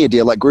get a 10-year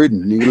deal like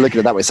Gruden, and you can look at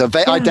it that way. So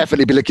I'd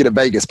definitely be looking at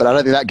Vegas, but I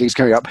don't think that gig's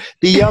coming up.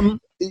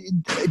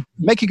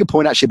 Make a good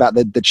point, actually, about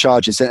the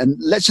Chargers. And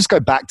let's just go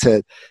back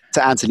to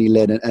Anthony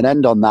Lynn and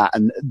end on that.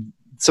 And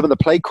some of the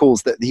play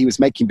calls that he was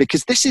making,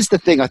 because this is the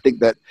thing I think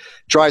that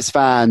drives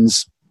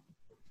fans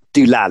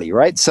do lally,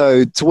 right?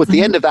 So towards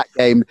the end of that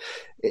game,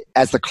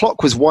 as the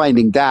clock was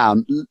winding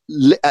down,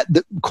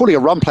 calling a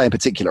run play in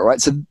particular,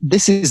 right? So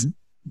this is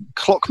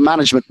clock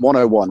management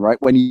 101,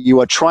 right? When you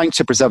are trying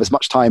to preserve as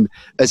much time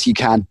as you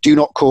can, do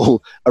not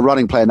call a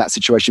running play in that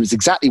situation. It's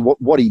exactly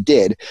what he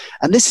did.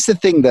 And this is the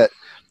thing that,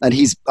 and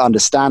he's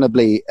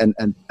understandably and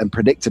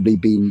predictably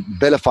been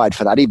vilified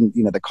for that, even,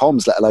 you know, the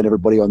comms, let alone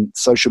everybody on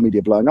social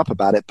media blowing up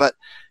about it. But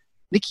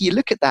Nikki, you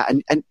look at that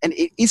and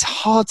it is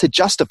hard to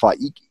justify.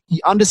 You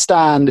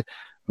understand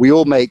we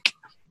all make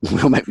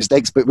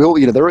mistakes, but we all,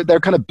 you know, there are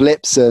kind of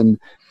blips and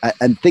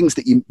things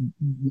that you,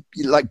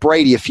 like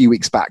Brady a few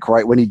weeks back,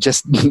 right? When he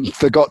just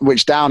forgot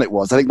which down it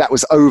was. I think that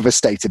was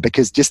overstated,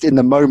 because just in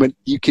the moment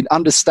you can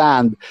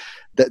understand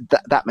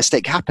that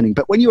mistake happening.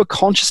 But when you are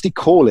consciously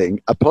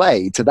calling a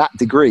play to that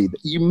degree,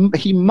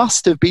 he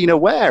must have been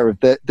aware of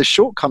the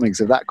shortcomings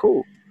of that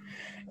call.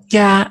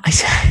 Yeah,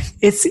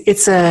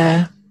 it's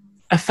a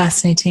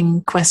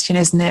fascinating question,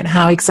 isn't it?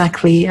 How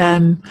exactly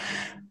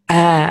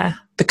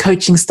the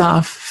coaching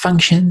staff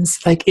functions.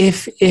 Like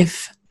if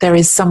there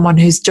is someone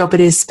whose job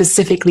it is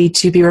specifically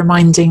to be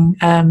reminding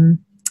him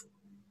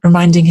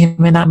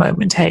in that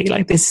moment, hey,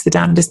 like, this is the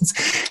down distance.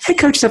 Head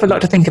coaches have a lot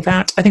to think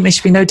about. I think there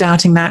should be no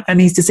doubting that. And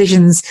these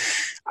decisions,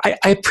 I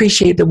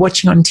appreciate that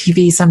watching on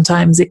TV,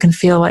 sometimes it can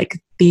feel like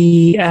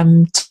the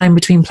time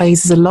between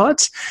plays is a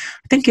lot.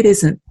 I think it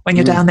isn't when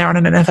you're down there on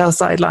an NFL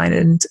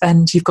sideline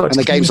and you've got to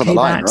the game's on the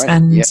line, right?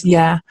 And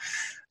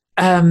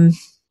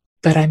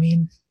but I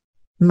mean,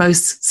 all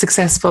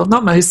successful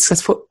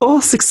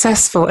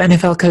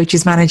NFL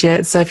coaches manage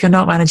it. So if you're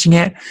not managing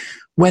it,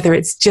 whether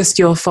it's just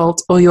your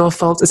fault or your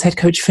fault as head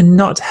coach for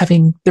not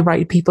having the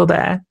right people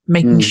there,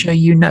 making sure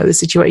you know the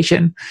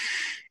situation,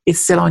 it's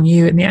still on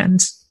you in the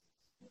end.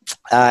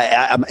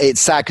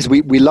 It's sad because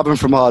we love him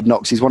from Hard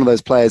Knocks. He's one of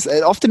those players.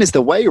 It often is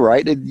the way,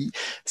 right? And you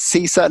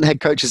see certain head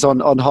coaches on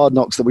Hard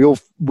Knocks that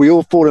we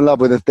all fall in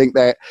love with and think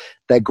they're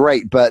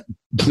great, but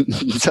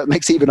so it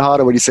makes it even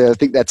harder when you say, I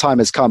think their time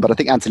has come. But I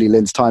think Anthony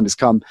Lynn's time has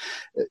come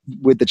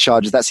with the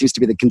Chargers. That seems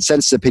to be the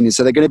consensus opinion.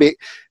 So there are going to be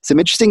some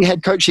interesting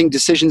head coaching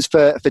decisions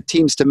for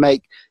teams to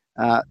make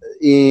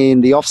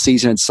in the off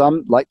season, and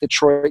some like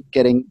Detroit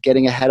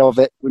getting ahead of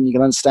it when you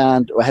can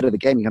understand, or ahead of the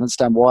game, you can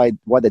understand why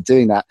they're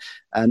doing that.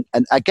 And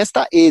I guess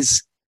that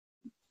is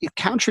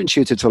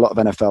counterintuitive to a lot of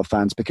NFL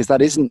fans, because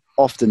that isn't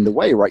often the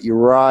way, right? You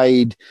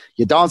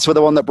dance with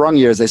the one that brung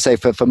you, as they say,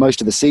 for most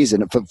of the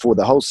season, for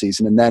the whole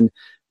season, and then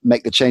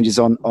make the changes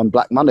on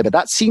Black Monday. But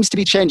that seems to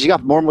be changing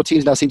up. More and more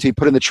teams now seem to be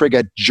putting the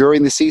trigger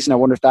during the season. I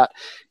wonder if that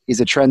is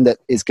a trend that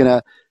is going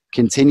to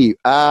continue.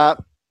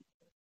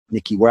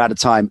 Nikki, we're out of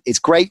time. It's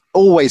great,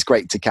 always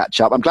great to catch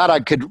up. I'm glad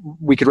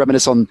we could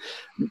reminisce on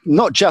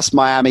not just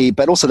Miami,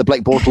 but also the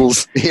Blake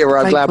Bortles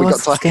era. I'm glad we got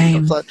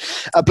time.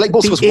 Blake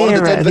Bortles was one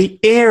of the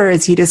era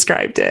as he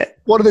described it.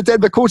 One of the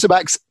Denver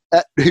quarterbacks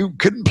who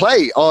couldn't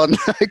play on.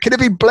 It could have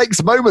been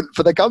Blake's moment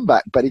for the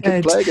comeback, but he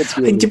couldn't play against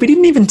me. We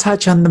didn't even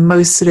touch on the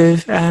most sort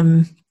of,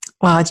 well,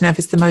 I don't know if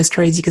it's the most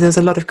crazy, because there's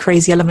a lot of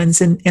crazy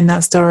elements in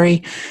that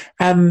story.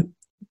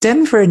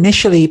 Denver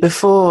initially,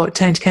 before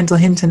turning to Kendall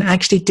Hinton,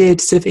 actually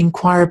did sort of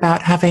inquire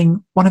about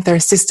having one of their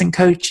assistant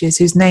coaches,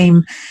 whose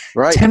name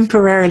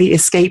temporarily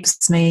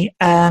escapes me,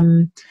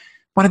 one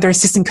of their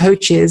assistant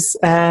coaches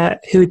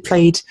who had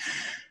played,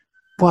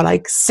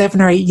 like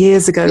 7 or 8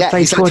 years ago. Yeah,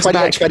 played he's like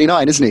 28,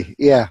 29, isn't he?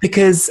 Yeah.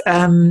 Because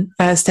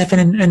step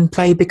in and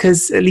play,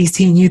 because at least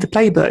he knew the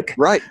playbook.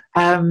 Right.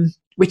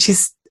 Which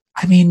is,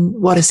 I mean,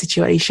 what a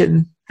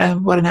situation.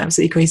 What an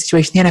absolutely crazy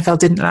situation. The NFL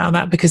didn't allow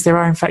that, because there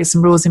are, in fact,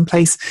 some rules in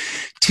place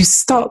to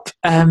stop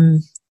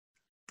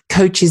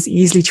coaches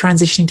easily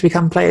transitioning to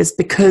become players,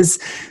 because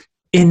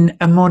in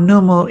a more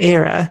normal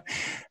era,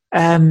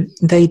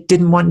 they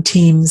didn't want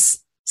teams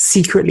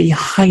secretly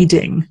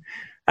hiding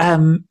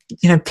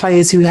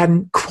players who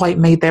hadn't quite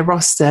made their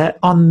roster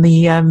on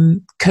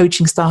the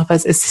coaching staff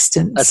as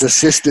assistants.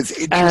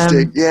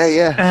 Interesting.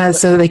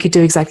 So they could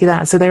do exactly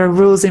that. So there are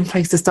rules in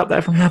place to stop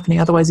that from happening.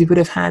 Otherwise, we would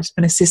have had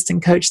an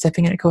assistant coach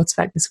stepping in at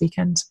quarterback this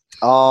weekend.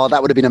 Oh,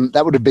 that would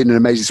have been an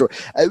amazing story.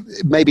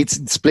 Maybe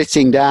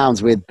splitting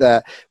downs with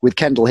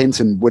Kendall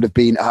Hinton would have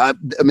been. That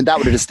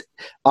would have just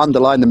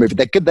underlined the movie.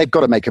 They've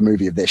got to make a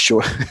movie of this.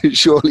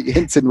 Surely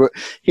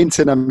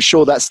Hinton. I'm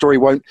sure that story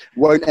won't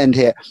end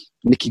here.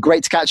 Nikki,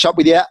 great to catch up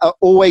with you.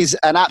 Always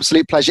an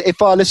absolute pleasure.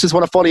 If our listeners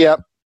want to follow you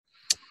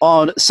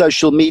on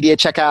social media,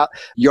 check out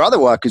your other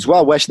work as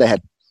well. Where should they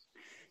head?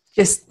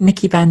 Just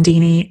Nikki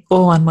Bandini,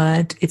 all one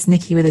word. It's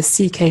Nikki with a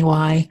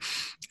CKY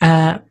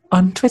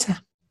on Twitter.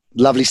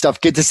 Lovely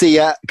stuff. Good to see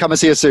you. Come and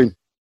see us soon.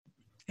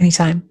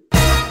 Anytime.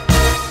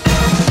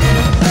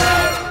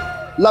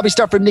 Lovely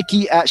stuff from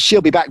Nikki.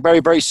 She'll be back very,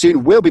 very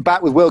soon. We'll be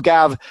back with Will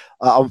Gav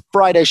on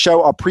Friday's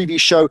show, our preview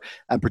show,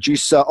 and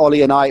producer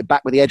Ollie and I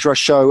back with the Edge Rush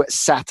show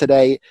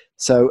Saturday.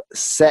 So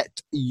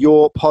set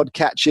your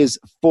podcatchers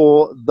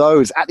for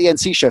those. At the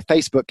NC Show,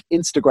 Facebook,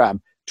 Instagram,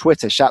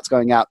 Twitter. Shouts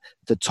going out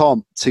to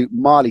Tom, to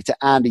Marley, to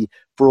Andy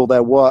for all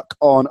their work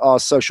on our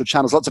social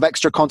channels. Lots of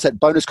extra content,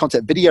 bonus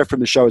content, video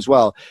from the show as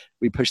well.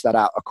 We push that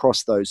out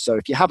across those. So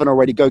if you haven't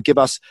already, go give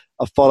us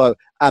a follow.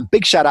 And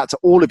big shout out to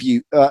all of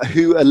you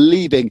who are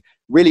leaving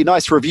really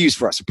nice reviews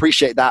for us.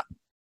 Appreciate that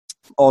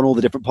on all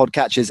the different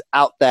podcatchers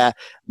out there.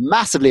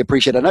 Massively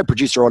appreciate it. I know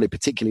producer Ollie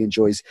particularly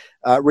enjoys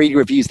reading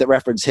reviews that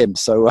reference him.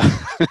 So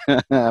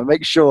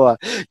make sure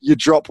you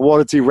drop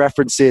 1 or 2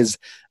 references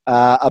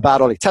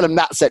about Ollie. Tell him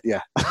Nat sent you.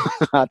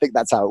 I think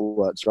that's how it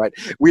works, right?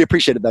 We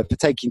appreciate it, though, for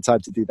taking time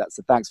to do that.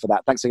 So thanks for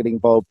that. Thanks for getting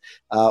involved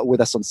with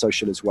us on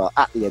social as well,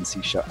 at the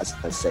NC Show, as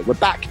I say. We're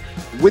back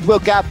with Will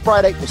Gav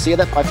Friday. We'll see you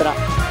then. Bye for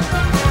now.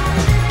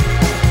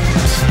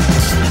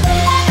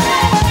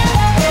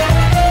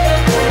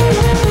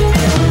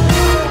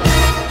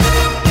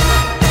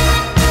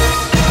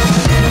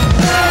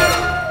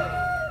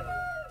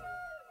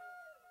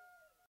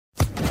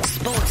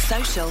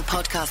 Social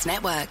Podcast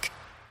Network.